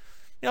 okay,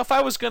 if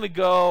I was going to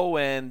go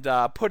and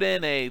put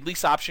in a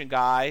lease option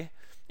guy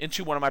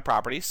into one of my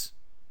properties,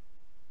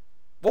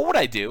 what would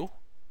I do?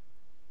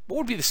 What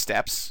would be the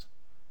steps?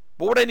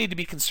 What would I need to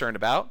be concerned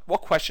about?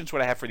 What questions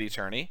would I have for the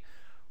attorney?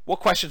 What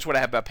questions would I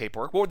have about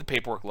paperwork? What would the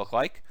paperwork look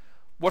like?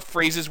 What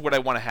phrases would I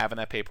want to have in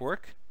that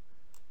paperwork?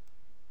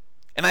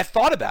 And I've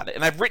thought about it,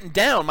 and I've written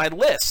down my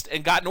list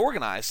and gotten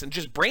organized and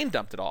just brain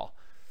dumped it all.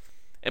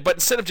 But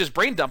instead of just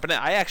brain dumping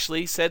it, I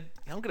actually said,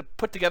 I'm going to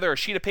put together a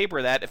sheet of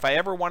paper that if I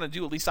ever want to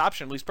do a lease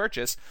option, lease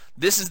purchase,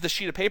 this is the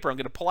sheet of paper I'm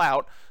going to pull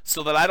out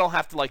so that I don't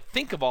have to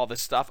think of all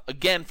this stuff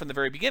again from the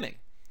very beginning.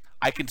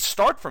 I can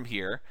start from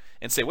here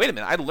and say, wait a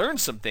minute, I learned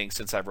some things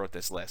since I wrote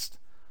this list.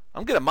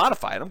 I'm going to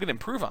modify it. I'm going to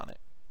improve on it.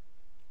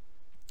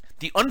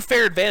 The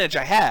unfair advantage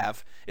I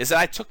have is that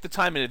I took the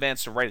time in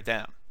advance to write it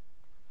down.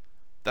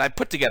 That I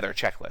put together a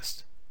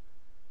checklist.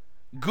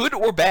 Good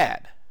or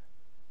bad.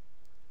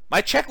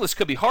 My checklist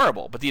could be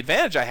horrible, but the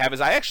advantage I have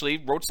is I actually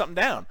wrote something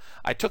down.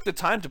 I took the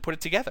time to put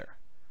it together.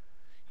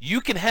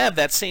 You can have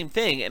that same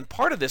thing, and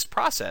part of this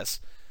process,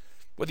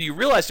 whether you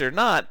realize it or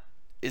not,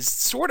 is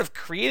sort of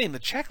creating the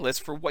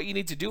checklist for what you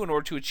need to do in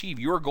order to achieve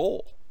your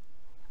goal.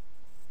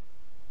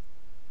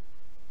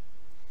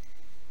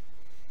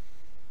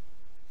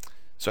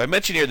 So I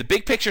mentioned here, the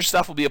big picture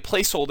stuff will be a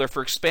placeholder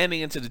for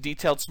expanding into the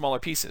detailed smaller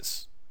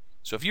pieces.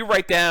 So if you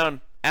write down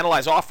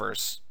analyze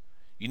offers,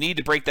 you need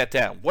to break that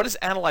down. What does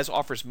analyze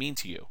offers mean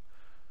to you?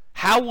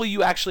 How will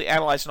you actually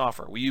analyze an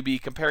offer? Will you be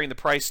comparing the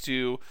price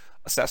to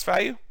assessed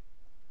value?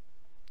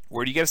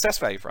 Where do you get assessed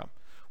value from?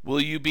 Will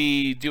you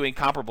be doing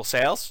comparable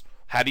sales?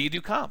 How do you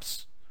do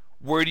comps?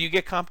 Where do you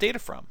get comp data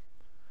from?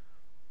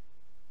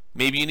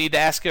 Maybe you need to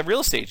ask a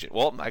real estate agent.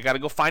 Well, I got to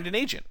go find an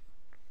agent.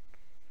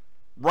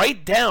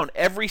 Write down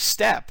every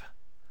step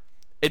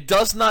It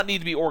does not need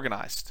to be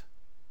organized.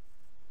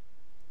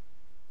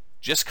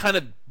 Just kind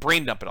of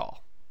brain dump it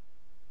all.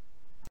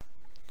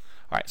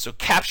 All right, so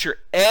capture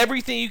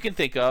everything you can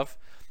think of.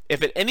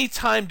 If at any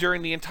time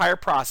during the entire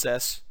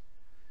process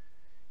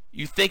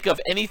you think of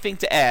anything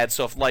to add,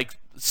 so if like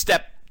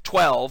step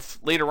 12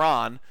 later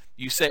on,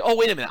 you say, oh,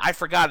 wait a minute, I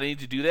forgot I need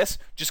to do this,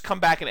 just come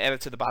back and add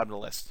it to the bottom of the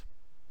list.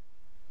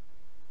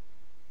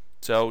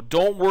 So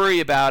don't worry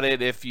about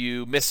it if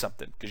you miss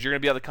something, because you're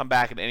going to be able to come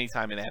back at any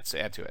time and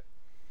add to it.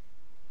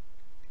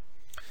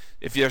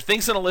 If there are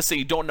things on the list that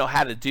you don't know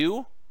how to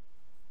do,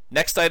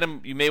 next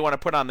item you may want to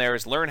put on there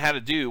is learn how to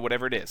do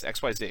whatever it is,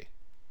 XYZ.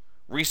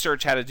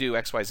 Research how to do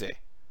XYZ.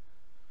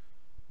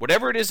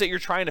 Whatever it is that you're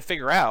trying to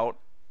figure out,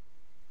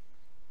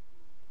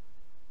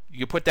 you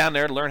can put down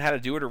there and learn how to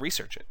do it or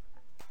research it.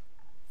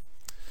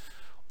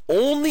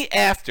 Only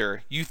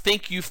after you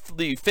think you've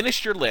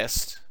finished your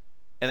list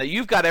and that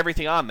you've got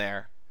everything on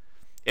there,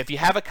 if you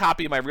have a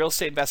copy of my Real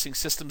Estate Investing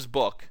Systems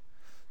book,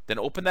 then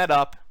open that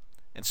up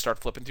and start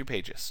flipping through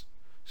pages.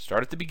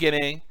 Start at the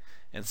beginning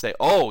and say,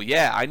 oh,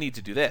 yeah, I need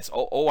to do this.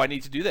 Oh, I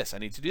need to do this. I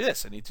need to do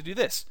this. I need to do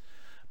this.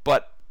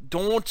 But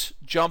don't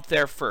jump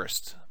there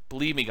first.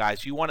 Believe me,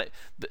 guys, you want it.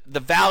 The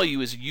value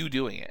is you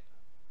doing it.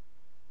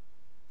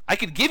 I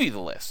could give you the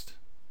list.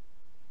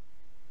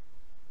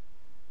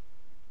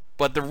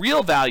 But the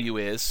real value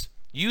is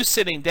you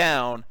sitting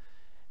down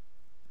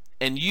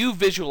and you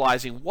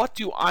visualizing, what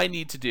do I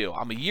need to do?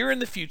 I'm a year in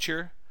the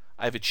future.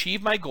 I've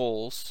achieved my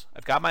goals.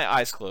 I've got my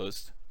eyes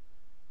closed.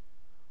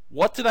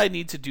 What did I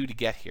need to do to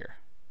get here?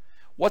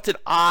 What did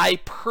I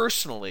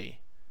personally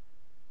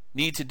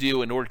need to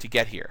do in order to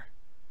get here?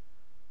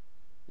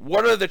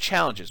 What are the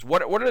challenges?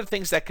 What are the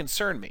things that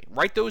concern me?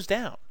 Write those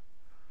down.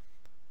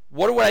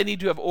 What do I need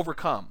to have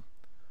overcome?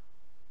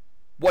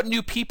 What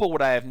new people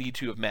would I need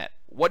to have met?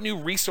 What new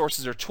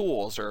resources or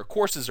tools or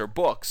courses or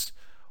books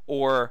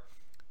or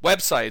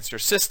websites or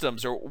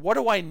systems, or what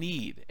do I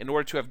need in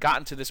order to have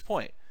gotten to this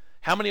point?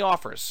 How many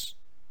offers?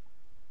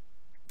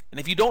 And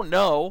if you don't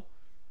know,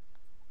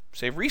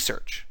 say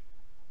research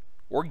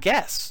or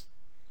guess.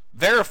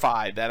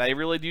 Verify that I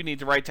really do need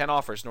to write 10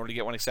 offers in order to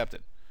get one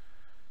accepted.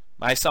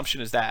 My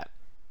assumption is that.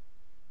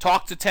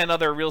 Talk to 10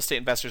 other real estate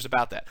investors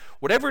about that.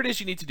 Whatever it is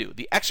you need to do,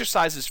 the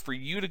exercise is for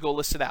you to go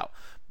list it out.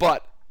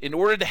 But in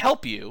order to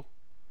help you,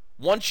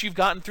 once you've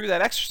gotten through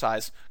that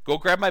exercise, go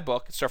grab my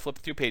book and start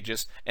flipping through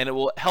pages, and it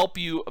will help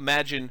you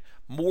imagine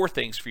more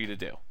things for you to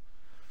do.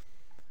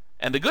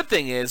 And the good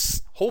thing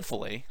is,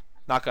 hopefully,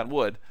 knock on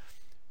wood,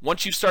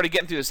 once you've started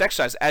getting through this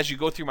exercise, as you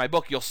go through my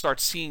book, you'll start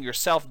seeing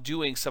yourself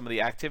doing some of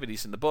the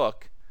activities in the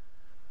book,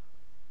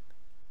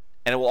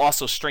 and it will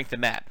also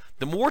strengthen that.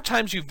 The more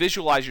times you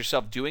visualize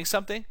yourself doing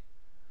something,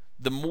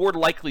 the more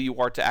likely you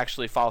are to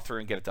actually follow through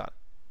and get it done.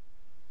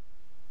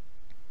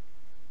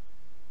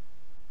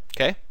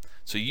 Okay?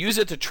 So use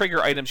it to trigger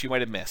items you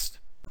might have missed.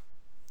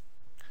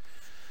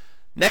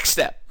 Next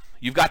step,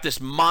 you've got this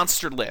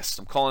monster list.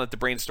 I'm calling it the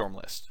brainstorm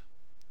list.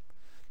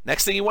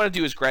 Next thing you want to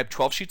do is grab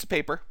 12 sheets of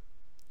paper,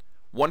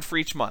 one for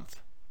each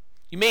month.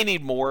 You may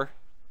need more,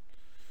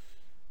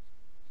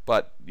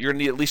 but you're going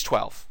to need at least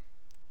 12.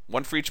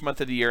 One for each month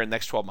of the year in the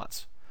next 12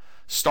 months.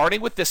 Starting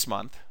with this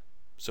month,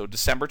 so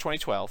December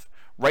 2012,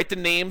 write the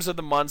names of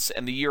the months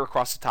and the year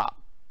across the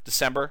top.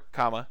 December,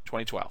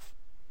 2012.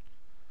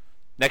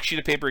 Next sheet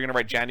of paper, you're going to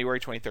write January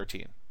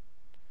 2013.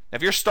 Now,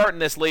 if you're starting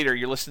this later,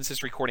 you're listening to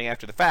this recording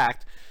after the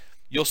fact,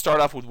 you'll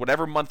start off with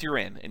whatever month you're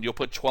in, and you'll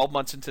put 12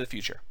 months into the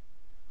future.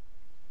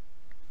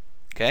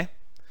 Okay?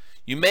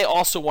 You may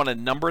also want to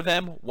number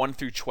them 1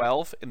 through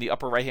 12 in the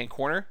upper right-hand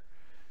corner.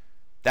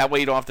 That way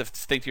you don't have to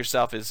think to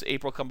yourself, is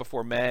April come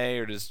before May,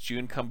 or does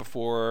June come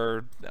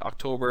before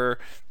October?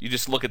 You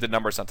just look at the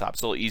numbers on top.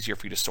 It's a little easier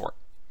for you to sort.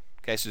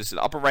 Okay, so this is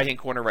the upper right-hand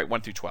corner, write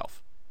 1 through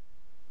 12.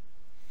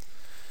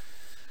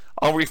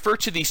 I'll refer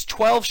to these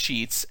 12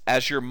 sheets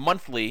as your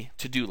monthly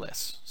to-do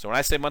list. So when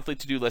I say monthly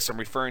to-do list, I'm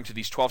referring to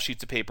these 12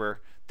 sheets of paper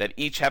that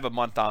each have a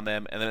month on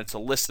them, and then it's a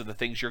list of the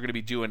things you're going to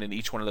be doing in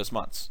each one of those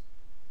months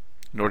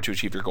in order to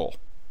achieve your goal.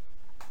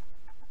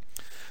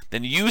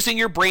 Then using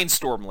your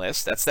brainstorm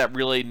list, that's that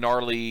really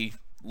gnarly,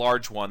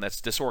 large one that's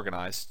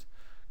disorganized,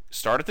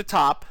 start at the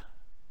top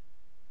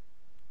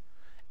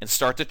and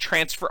start to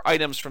transfer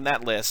items from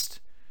that list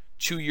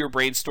to your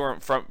brainstorm,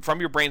 from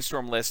your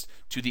brainstorm list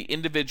to the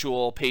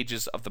individual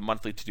pages of the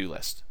monthly to-do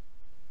list.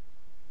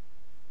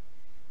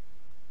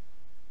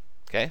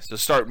 Okay, so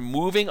start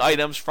moving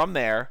items from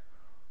there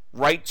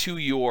right to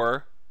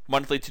your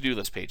monthly to-do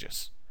list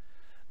pages.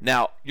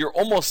 Now, you're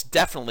almost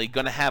definitely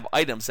going to have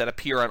items that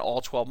appear on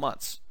all 12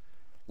 months.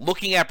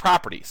 Looking at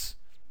properties,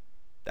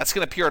 that's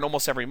going to appear in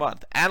almost every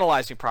month.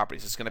 Analyzing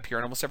properties is going to appear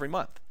in almost every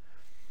month.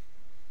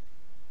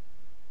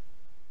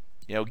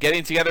 You know,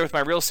 getting together with my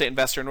real estate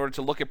investor in order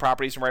to look at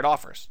properties and write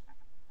offers.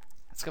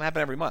 That's going to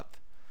happen every month.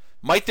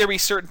 Might there be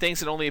certain things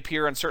that only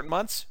appear on certain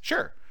months?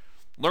 Sure.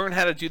 Learn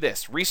how to do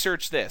this.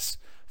 Research this.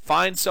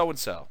 Find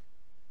so-and-so.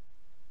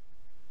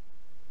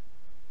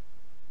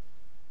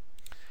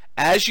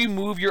 As you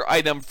move your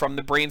item from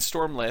the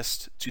brainstorm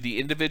list to the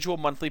individual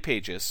monthly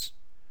pages,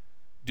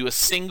 do a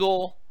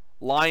single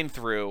line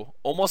through,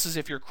 almost as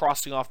if you're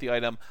crossing off the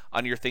item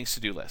on your things to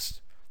do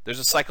list. There's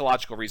a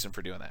psychological reason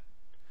for doing that.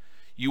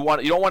 You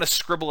don't want to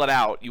scribble it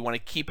out. You want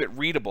to keep it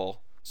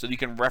readable so that you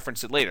can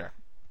reference it later,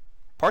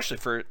 partially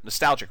for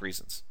nostalgic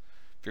reasons.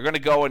 If you're going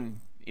to go and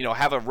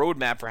have a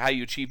roadmap for how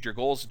you achieved your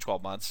goals in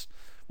 12 months,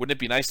 wouldn't it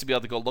be nice to be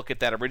able to go look at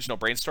that original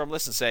brainstorm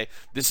list and say,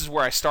 this is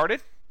where I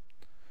started?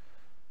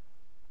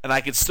 And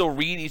I can still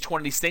read each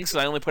one of these things,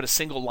 and I only put a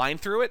single line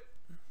through it.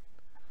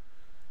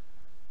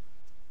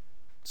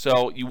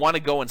 So you want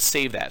to go and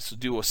save that. So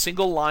do a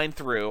single line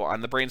through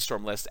on the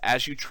brainstorm list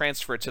as you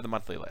transfer it to the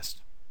monthly list.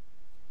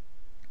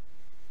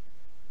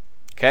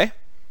 Okay?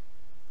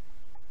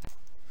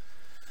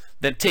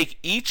 Then take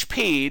each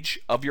page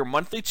of your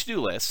monthly to-do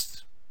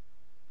list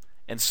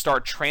and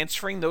start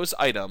transferring those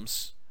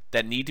items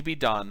that need to be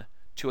done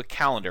to a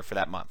calendar for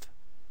that month.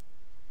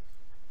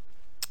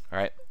 All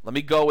right, let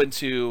me go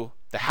into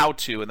the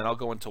how-to, and then I'll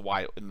go into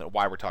why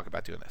we're talking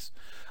about doing this.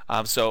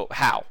 So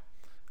how?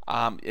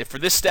 If for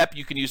this step,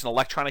 you can use an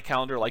electronic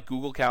calendar like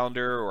Google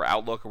Calendar or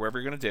Outlook or whatever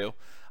you're going to do.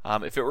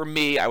 If it were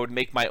me, I would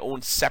make my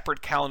own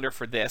separate calendar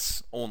for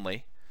this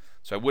only.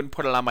 So I wouldn't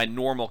put it on my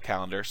normal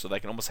calendar, so that I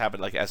can almost have it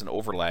like as an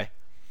overlay.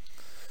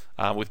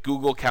 With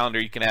Google Calendar,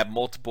 you can have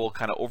multiple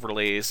kind of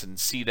overlays and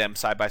see them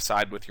side by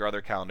side with your other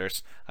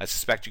calendars. I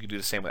suspect you can do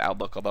the same with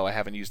Outlook, although I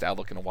haven't used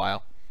Outlook in a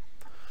while.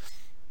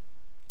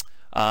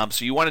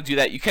 So you want to do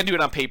that. You can do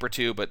it on paper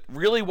too, but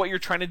really what you're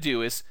trying to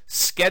do is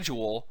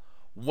schedule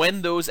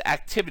when those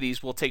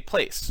activities will take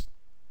place.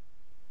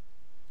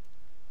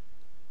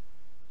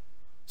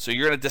 So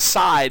you're going to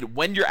decide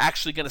when you're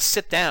actually going to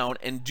sit down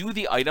and do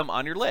the item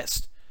on your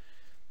list.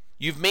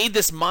 You've made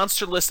this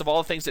monster list of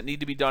all the things that need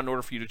to be done in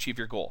order for you to achieve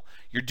your goal.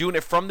 You're doing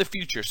it from the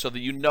future so that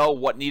you know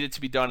what needed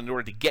to be done in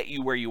order to get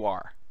you where you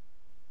are.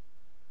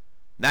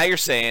 Now you're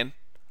saying,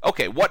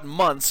 okay, what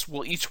months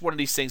will each one of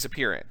these things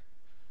appear in?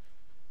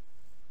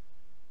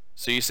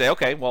 So you say,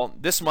 okay, well,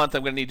 this month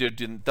I'm going to need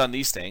to have done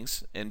these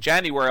things. In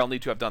January, I'll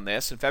need to have done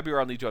this. In February,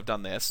 I'll need to have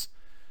done this.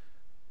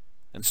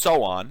 And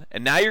so on.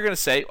 And now you're going to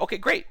say, okay,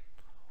 great.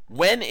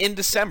 When in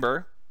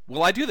December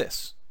will I do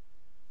this?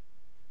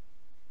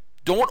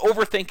 Don't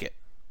overthink it,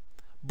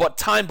 but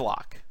time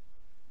block.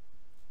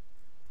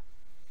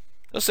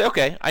 You'll say,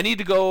 okay, I need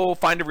to go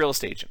find a real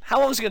estate agent.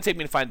 How long is it going to take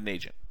me to find an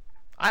agent?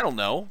 I don't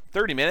know,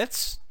 30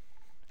 minutes?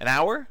 An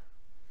hour?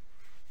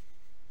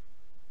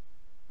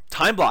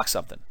 Time block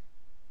something.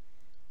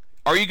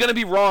 Are you going to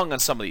be wrong on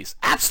some of these?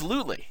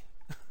 Absolutely.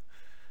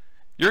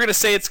 You're going to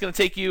say it's going to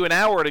take you an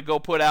hour to go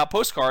put out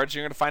postcards.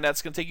 You're going to find out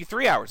it's going to take you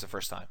 3 hours the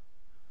first time.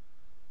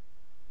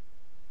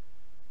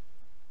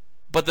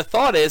 But the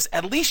thought is,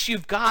 at least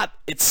you've got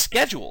it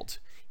scheduled.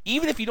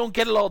 Even if you don't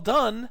get it all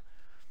done,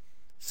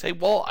 say,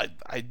 well,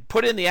 I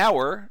put in the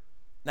hour.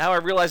 Now I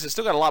realize I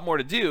still got a lot more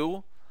to do.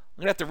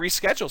 I'm going to have to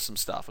reschedule some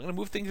stuff. I'm going to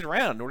move things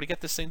around in order to get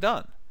this thing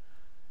done.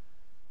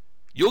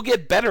 You'll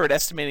get better at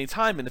estimating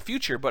time in the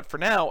future, but for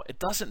now, it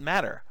doesn't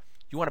matter.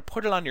 You want to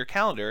put it on your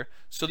calendar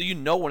so that you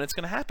know when it's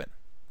going to happen.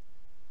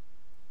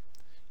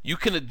 You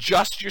can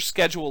adjust your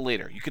schedule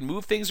later. You can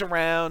move things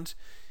around.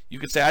 You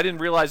can say, I didn't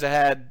realize I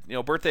had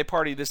birthday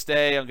party this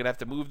day. I'm going to have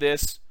to move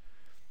this.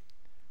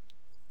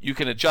 You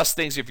can adjust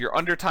things if you're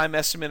under time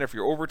estimate or if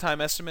you're over time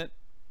estimate.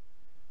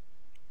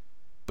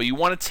 But you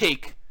want to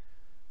take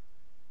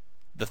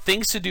the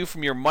things to do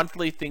from your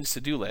monthly things to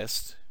do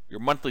list, your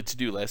monthly to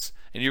do list,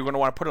 and you're going to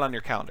want to put it on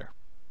your calendar.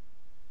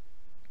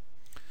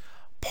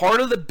 Part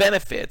of the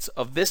benefits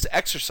of this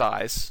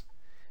exercise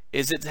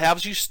is it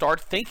helps you start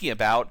thinking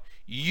about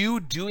you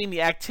doing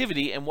the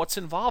activity and what's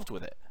involved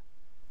with it.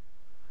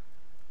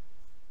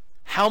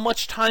 How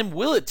much time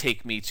will it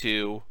take me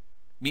to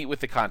meet with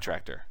the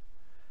contractor?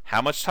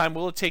 How much time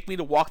will it take me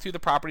to walk through the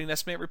property and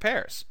estimate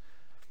repairs?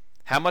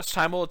 How much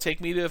time will it take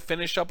me to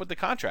finish up with the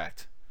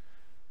contract?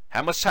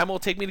 How much time will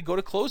it take me to go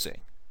to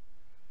closing?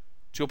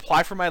 To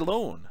apply for my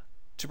loan?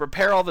 To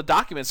prepare all the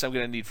documents I'm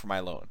going to need for my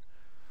loan?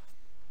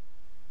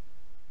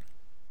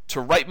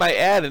 To write my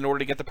ad in order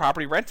to get the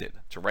property rented?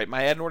 To write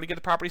my ad in order to get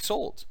the property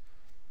sold?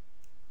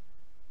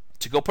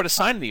 To go put a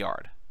sign in the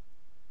yard?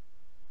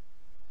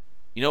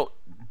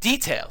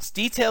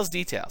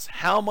 Details.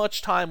 How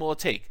much time will it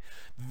take?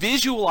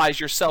 Visualize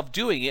yourself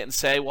doing it and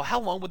say, well, how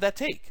long would that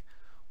take?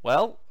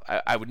 Well,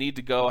 I would need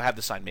to go have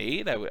the sign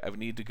made. I would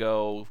need to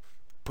go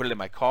put it in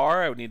my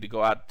car. I would need to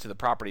go out to the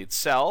property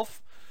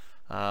itself.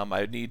 I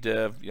would need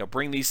to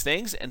bring these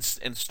things and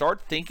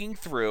start thinking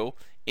through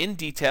in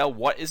detail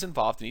what is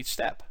involved in each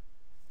step.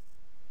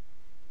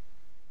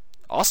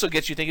 Also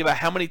gets you thinking about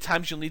how many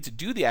times you'll need to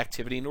do the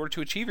activity in order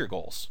to achieve your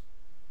goals.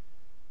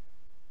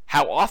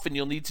 How often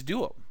you'll need to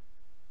do them.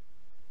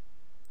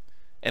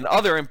 And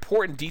other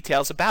important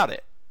details about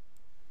it.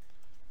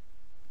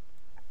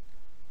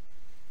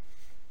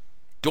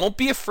 Don't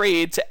be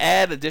afraid to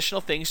add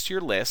additional things to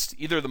your list,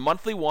 either the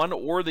monthly one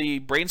or the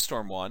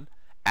brainstorm one,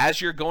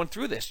 as you're going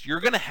through this. You're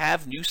going to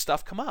have new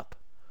stuff come up.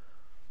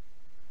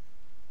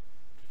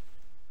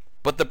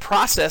 But the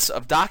process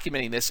of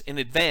documenting this in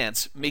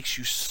advance makes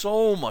you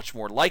so much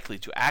more likely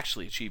to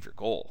actually achieve your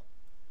goal.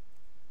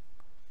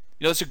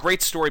 It's a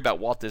great story about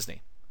Walt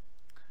Disney.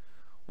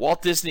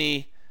 Walt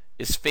Disney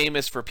is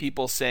famous for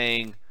people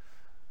saying,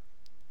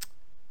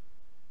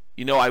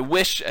 I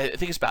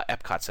think it's about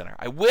Epcot Center.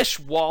 I wish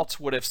Walt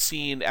would have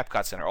seen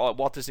Epcot Center.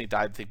 Walt Disney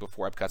died, I think,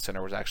 before Epcot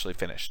Center was actually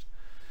finished.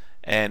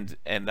 And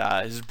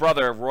his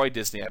brother, Roy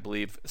Disney, I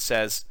believe,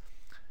 says,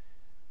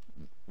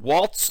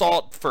 Walt saw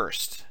it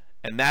first,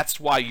 and that's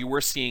why you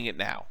were seeing it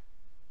now.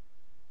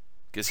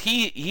 Because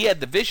he had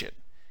the vision.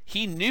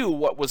 He knew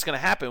what was going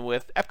to happen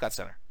with Epcot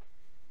Center.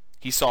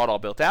 He saw it all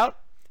built out.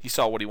 He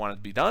saw what he wanted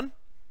to be done.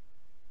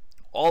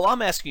 All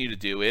I'm asking you to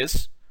do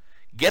is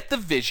get the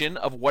vision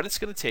of what it's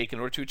going to take in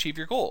order to achieve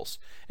your goals.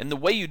 And the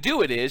way you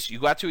do it is you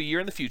go out to a year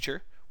in the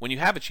future when you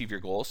have achieved your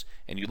goals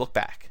and you look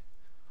back.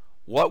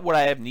 What would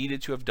I have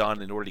needed to have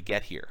done in order to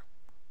get here?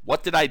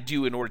 What did I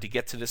do in order to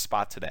get to this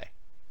spot today?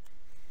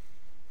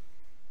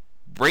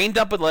 Brain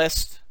dump a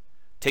list,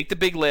 take the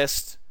big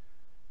list,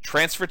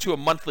 transfer to a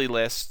monthly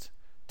list,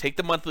 take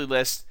the monthly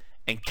list,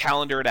 and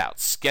calendar it out.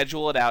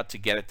 Schedule it out to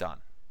get it done.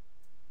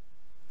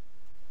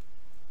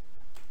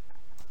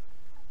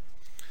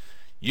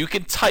 You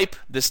can type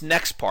this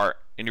next part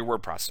in your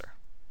word processor.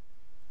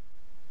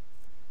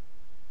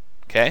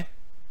 Okay?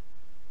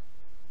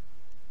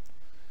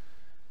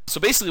 So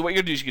basically what you're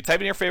going to do is you can type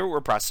in your favorite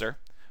word processor,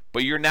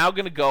 but you're now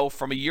going to go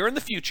from a year in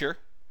the future.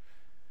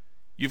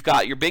 You've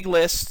got your big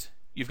list,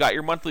 you've got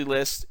your monthly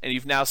list, and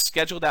you've now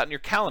scheduled out in your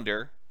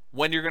calendar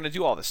when you're going to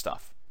do all this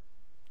stuff.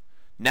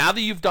 Now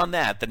that you've done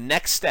that, the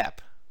next step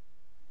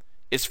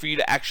is for you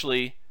to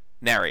actually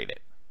narrate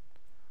it.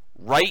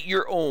 Write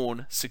your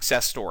own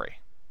success story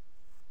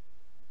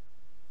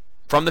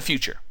from the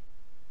future.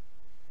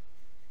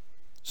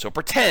 So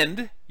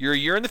pretend you're a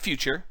year in the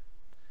future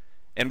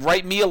and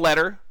write me a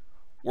letter,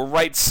 or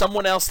write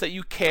someone else that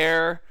you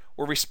care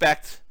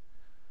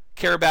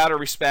about or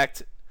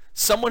respect,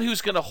 someone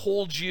who's going to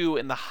hold you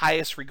in the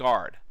highest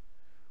regard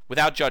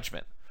without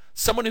judgment,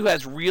 someone who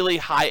has really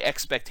high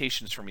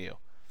expectations from you.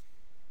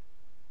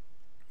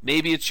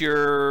 Maybe it's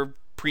your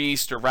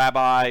priest or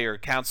rabbi or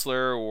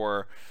counselor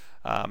or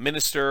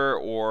minister,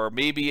 or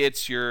maybe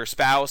it's your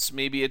spouse,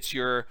 maybe it's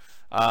your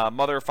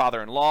mother or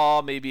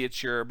father-in-law, maybe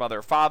it's your mother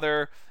or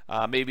father,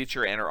 maybe it's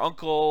your aunt or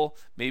uncle,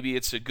 maybe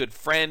it's a good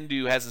friend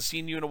who hasn't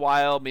seen you in a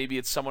while, maybe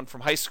it's someone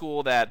from high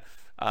school that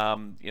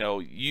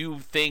you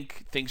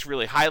think thinks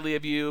really highly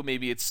of you,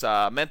 maybe it's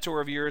a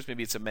mentor of yours,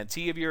 maybe it's a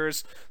mentee of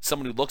yours,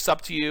 someone who looks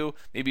up to you,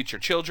 maybe it's your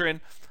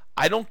children.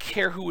 I don't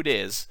care who it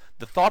is.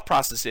 The thought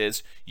process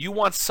is you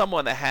want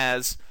someone that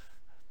has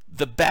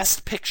the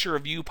best picture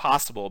of you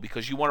possible,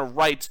 because you want to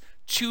write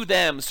to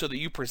them so that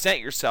you present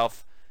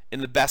yourself in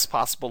the best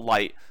possible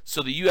light,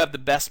 so that you have the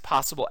best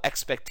possible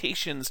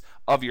expectations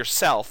of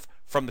yourself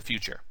from the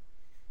future.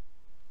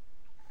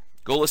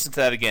 Go listen to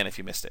that again if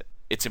you missed it.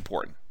 It's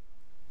important.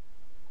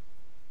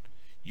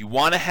 You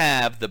want to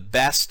have the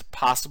best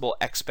possible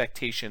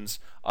expectations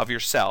of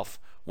yourself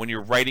when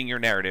you're writing your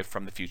narrative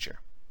from the future.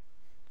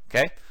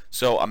 Okay?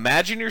 So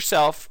imagine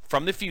yourself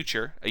from the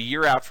future, a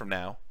year out from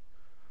now,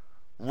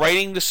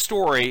 writing the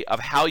story of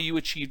how you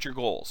achieved your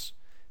goals.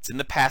 It's in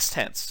the past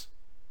tense.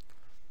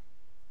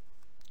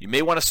 You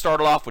may want to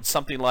start it off with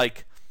something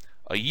like,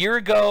 a year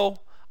ago,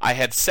 I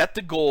had set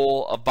the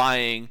goal of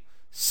buying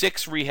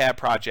 6 rehab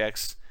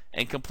projects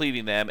and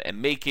completing them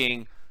and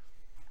making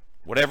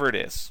whatever it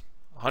is,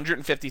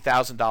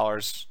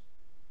 $150,000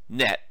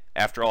 net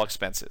after all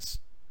expenses.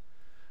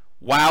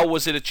 Wow,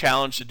 was it a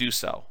challenge to do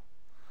so?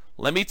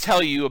 Let me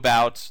tell you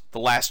about the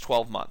last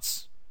 12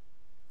 months.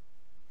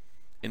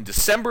 In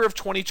December of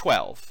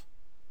 2012,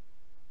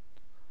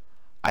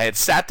 I had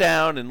sat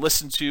down and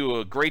listened to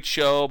a great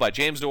show by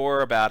James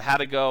Doerr about how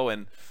to go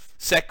and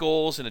set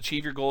goals and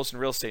achieve your goals in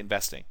real estate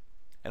investing.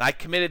 And I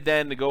committed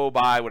then to go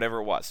buy whatever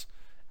it was.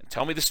 And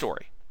tell me the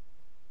story.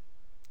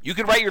 You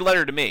can write your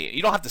letter to me.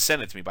 You don't have to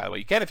send it to me, by the way.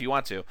 You can if you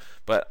want to,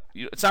 but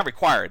it's not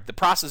required. The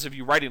process of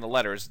you writing the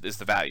letter is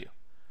the value.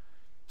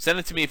 Send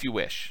it to me if you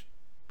wish,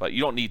 but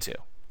you don't need to.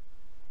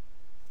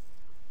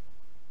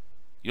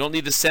 You don't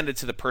need to send it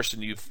to the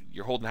person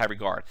you're holding in high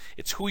regard.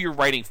 It's who you're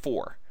writing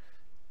for.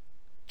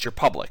 It's your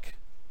public.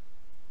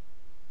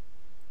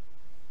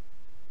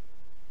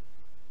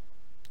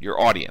 Your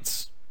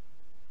audience.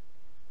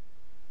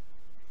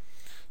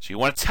 So you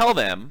want to tell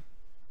them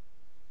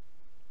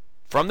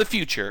from the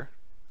future,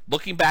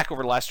 looking back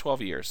over the last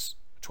 12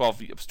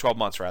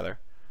 months rather,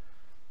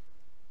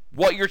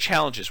 what your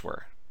challenges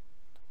were.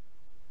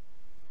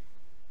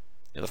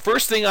 The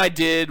first thing I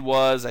did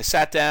was I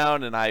sat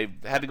down and I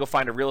had to go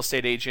find a real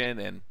estate agent,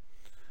 and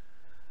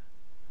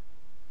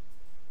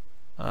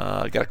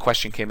I got a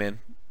question came in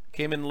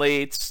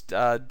late.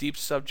 Deep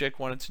subject,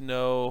 wanted to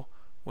know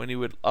when he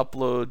would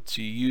upload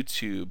to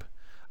YouTube.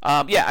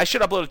 Yeah, I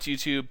should upload it to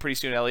YouTube pretty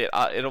soon, Elliot.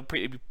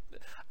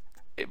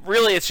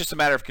 It's just a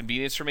matter of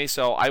convenience for me,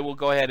 so I will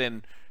go ahead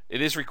and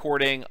it is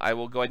recording. I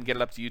will go ahead and get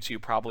it up to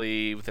YouTube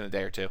probably within a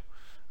day or two.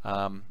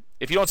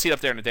 If you don't see it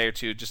up there in a day or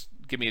two, just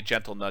give me a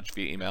gentle nudge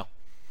via email.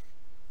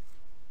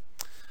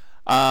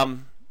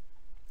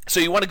 So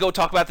you want to go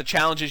talk about the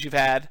challenges you've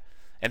had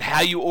and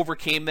how you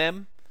overcame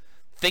them.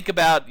 Think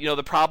about,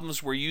 the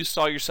problems where you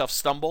saw yourself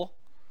stumble.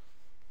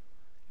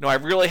 I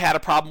really had a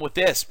problem with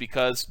this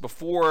because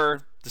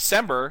before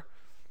December,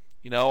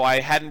 I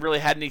hadn't really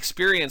had any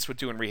experience with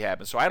doing rehab,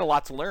 and so I had a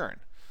lot to learn.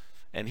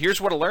 And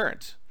here's what I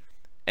learned.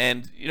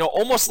 And,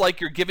 almost like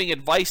you're giving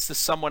advice to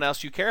someone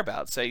else you care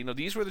about. Say,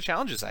 these were the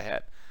challenges I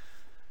had.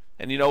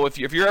 And, if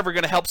you're ever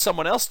going to help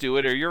someone else do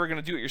it or you're ever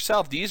going to do it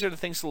yourself, these are the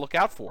things to look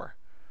out for.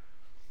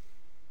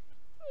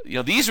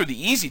 These are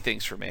the easy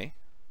things for me.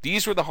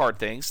 These were the hard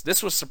things.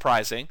 This was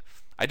surprising.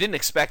 I didn't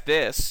expect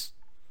this.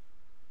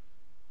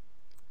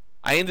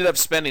 I ended up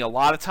spending a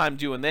lot of time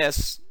doing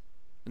this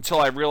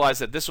until I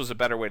realized that this was a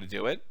better way to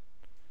do it.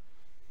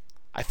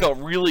 I felt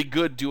really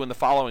good doing the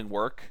following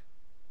work.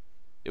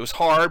 It was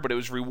hard, but it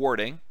was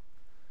rewarding.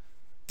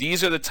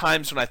 These are the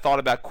times when I thought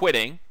about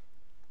quitting,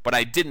 but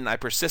I didn't. I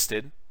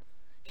persisted.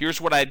 Here's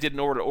what I did in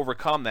order to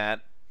overcome that.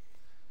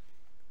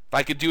 If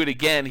I could do it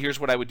again, here's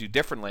what I would do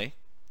differently.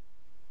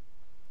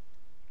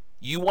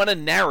 You want to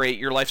narrate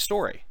your life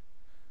story.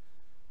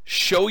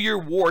 Show your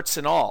warts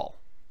and all.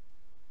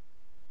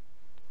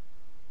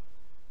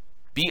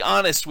 Be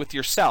honest with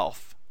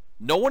yourself.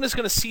 No one is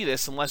going to see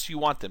this unless you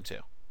want them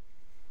to.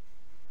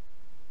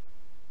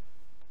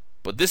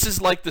 But this is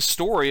like the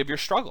story of your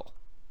struggle.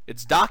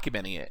 It's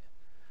documenting it.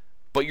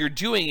 But you're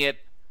doing it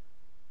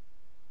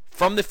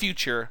from the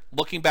future,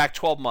 looking back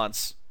 12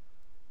 months,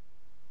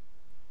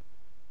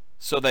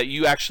 so that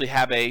you actually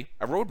have a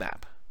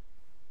roadmap.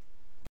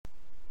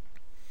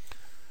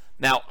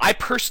 Now, I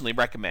personally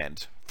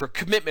recommend, for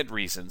commitment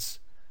reasons,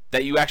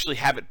 that you actually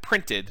have it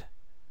printed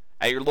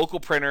at your local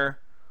printer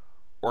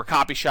or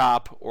copy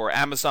shop or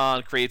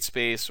Amazon,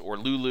 CreateSpace, or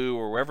Lulu,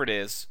 or wherever it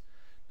is.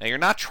 Now, you're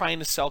not trying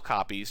to sell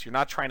copies. You're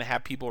not trying to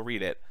have people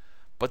read it.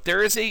 But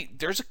there's a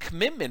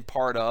commitment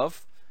part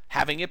of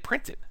having it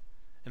printed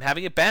and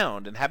having it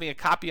bound and having a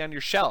copy on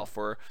your shelf,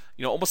 or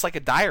almost like a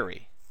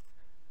diary.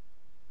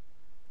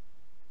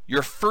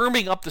 You're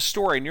firming up the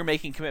story and you're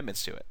making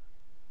commitments to it.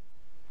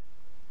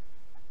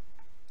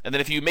 And then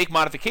if you make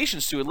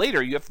modifications to it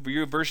later, you have to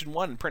view version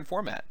 1 in print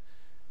format.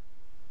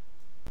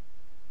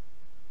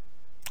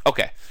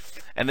 Okay.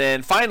 And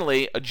then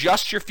finally,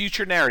 adjust your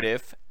future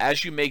narrative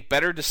as you make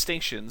better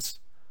distinctions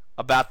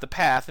about the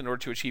path in order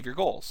to achieve your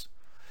goals.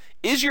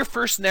 Is your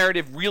first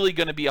narrative really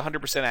going to be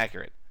 100%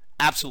 accurate?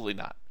 Absolutely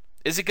not.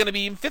 Is it going to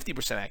be even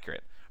 50%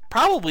 accurate?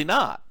 Probably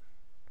not.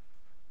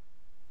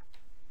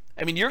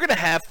 I mean, you're going to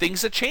have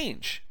things that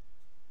change.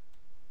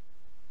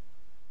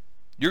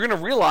 You're going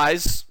to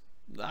realize,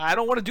 I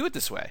don't want to do it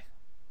this way.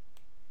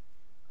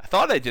 I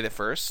thought I did it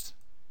first,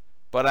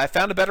 but I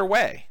found a better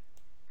way.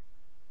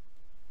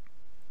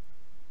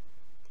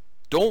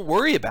 Don't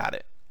worry about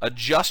it.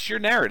 Adjust your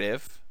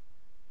narrative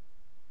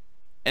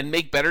and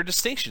make better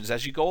distinctions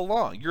as you go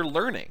along. You're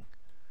learning.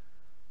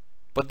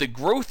 But the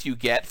growth you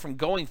get from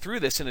going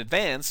through this in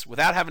advance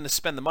without having to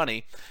spend the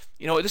money,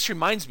 this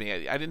reminds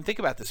me, I didn't think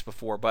about this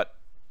before, but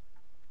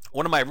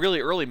one of my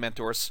really early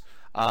mentors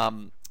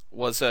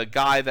was a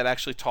guy that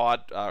actually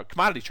taught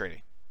commodity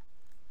trading.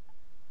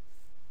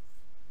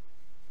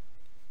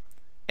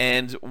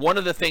 And one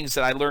of the things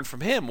that I learned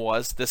from him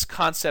was this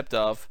concept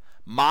of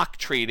mock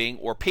trading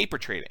or paper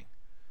trading,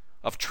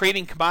 of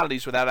trading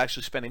commodities without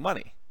actually spending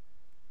money.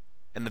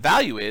 And the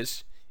value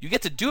is you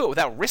get to do it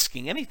without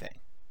risking anything.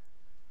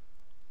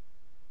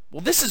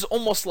 Well, this is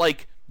almost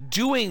like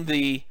doing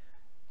the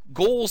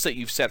goals that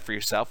you've set for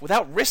yourself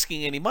without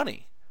risking any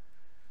money.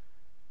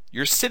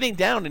 You're sitting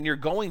down and you're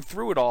going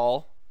through it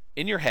all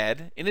in your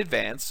head in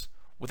advance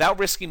without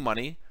risking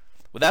money,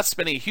 without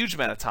spending a huge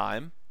amount of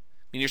time.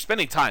 I mean, you're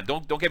spending time.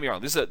 Don't get me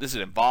wrong. This is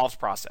an involved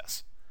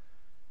process.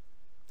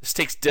 This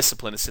takes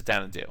discipline to sit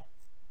down and do.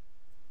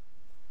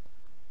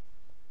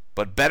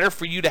 But better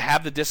for you to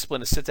have the discipline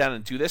to sit down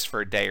and do this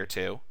for a day or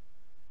two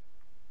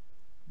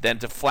than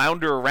to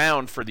flounder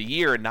around for the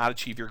year and not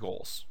achieve your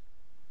goals.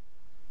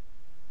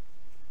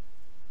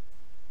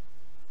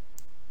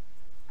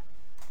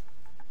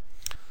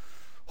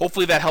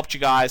 Hopefully that helped you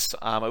guys.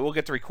 I will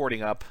get the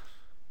recording up.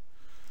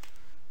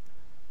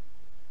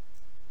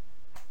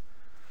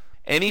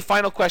 Any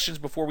final questions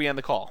before we end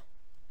the call?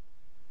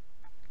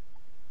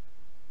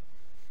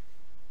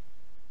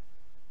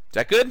 Is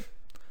that good?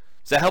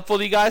 Is that helpful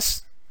to you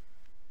guys?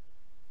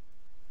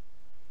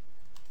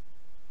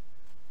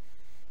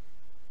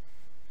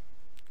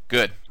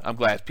 Good. I'm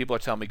glad. People are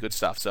telling me good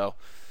stuff. So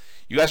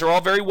you guys are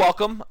all very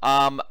welcome.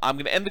 I'm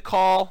going to end the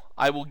call.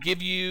 I will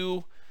give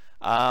you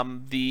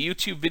the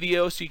YouTube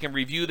video so you can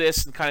review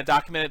this and kind of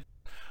document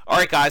it. All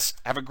right, guys.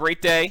 Have a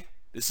great day.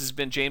 This has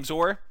been James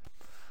Orr.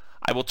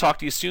 I will talk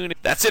to you soon.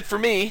 That's it for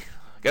me.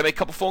 Got to make a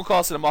couple phone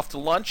calls and I'm off to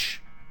lunch.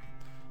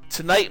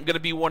 Tonight I'm going to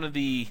be one of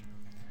the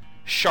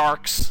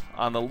sharks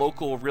on the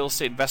local real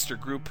estate investor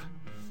group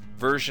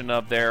version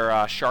of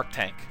their Shark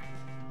Tank.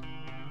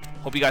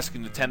 Hope you guys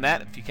can attend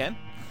that if you can.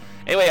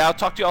 Anyway, I'll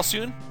talk to you all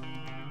soon.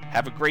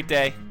 Have a great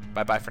day.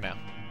 Bye-bye for now.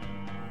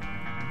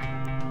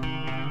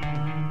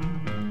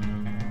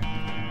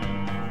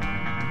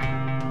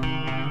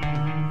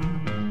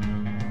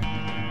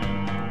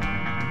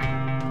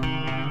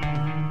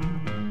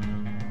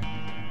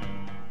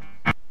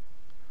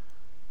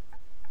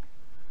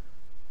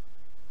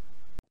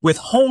 With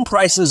home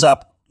prices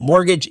up,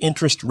 mortgage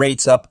interest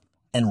rates up,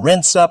 and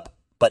rents up,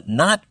 but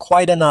not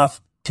quite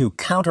enough to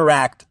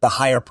counteract the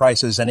higher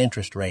prices and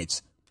interest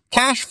rates,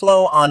 cash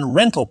flow on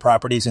rental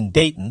properties in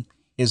Dayton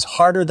is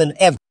harder than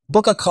ever.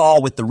 Book a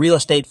call with the Real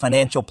Estate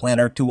Financial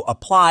Planner to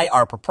apply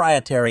our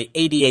proprietary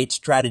 88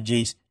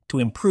 strategies to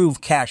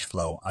improve cash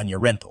flow on your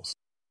rentals.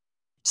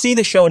 See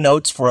the show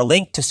notes for a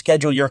link to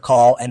schedule your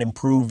call and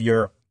improve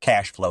your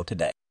cash flow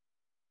today.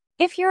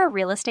 If you're a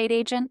real estate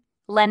agent,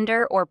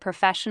 lender, or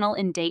professional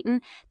in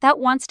Dayton that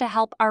wants to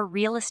help our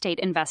real estate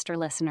investor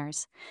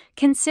listeners,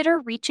 consider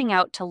reaching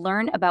out to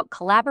learn about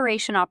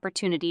collaboration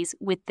opportunities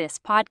with this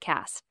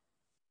podcast.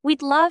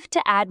 We'd love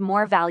to add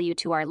more value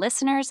to our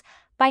listeners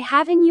by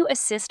having you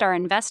assist our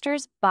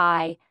investors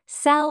buy,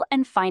 sell,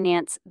 and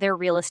finance their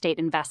real estate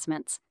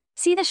investments.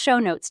 See the show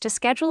notes to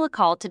schedule a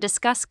call to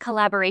discuss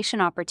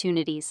collaboration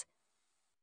opportunities.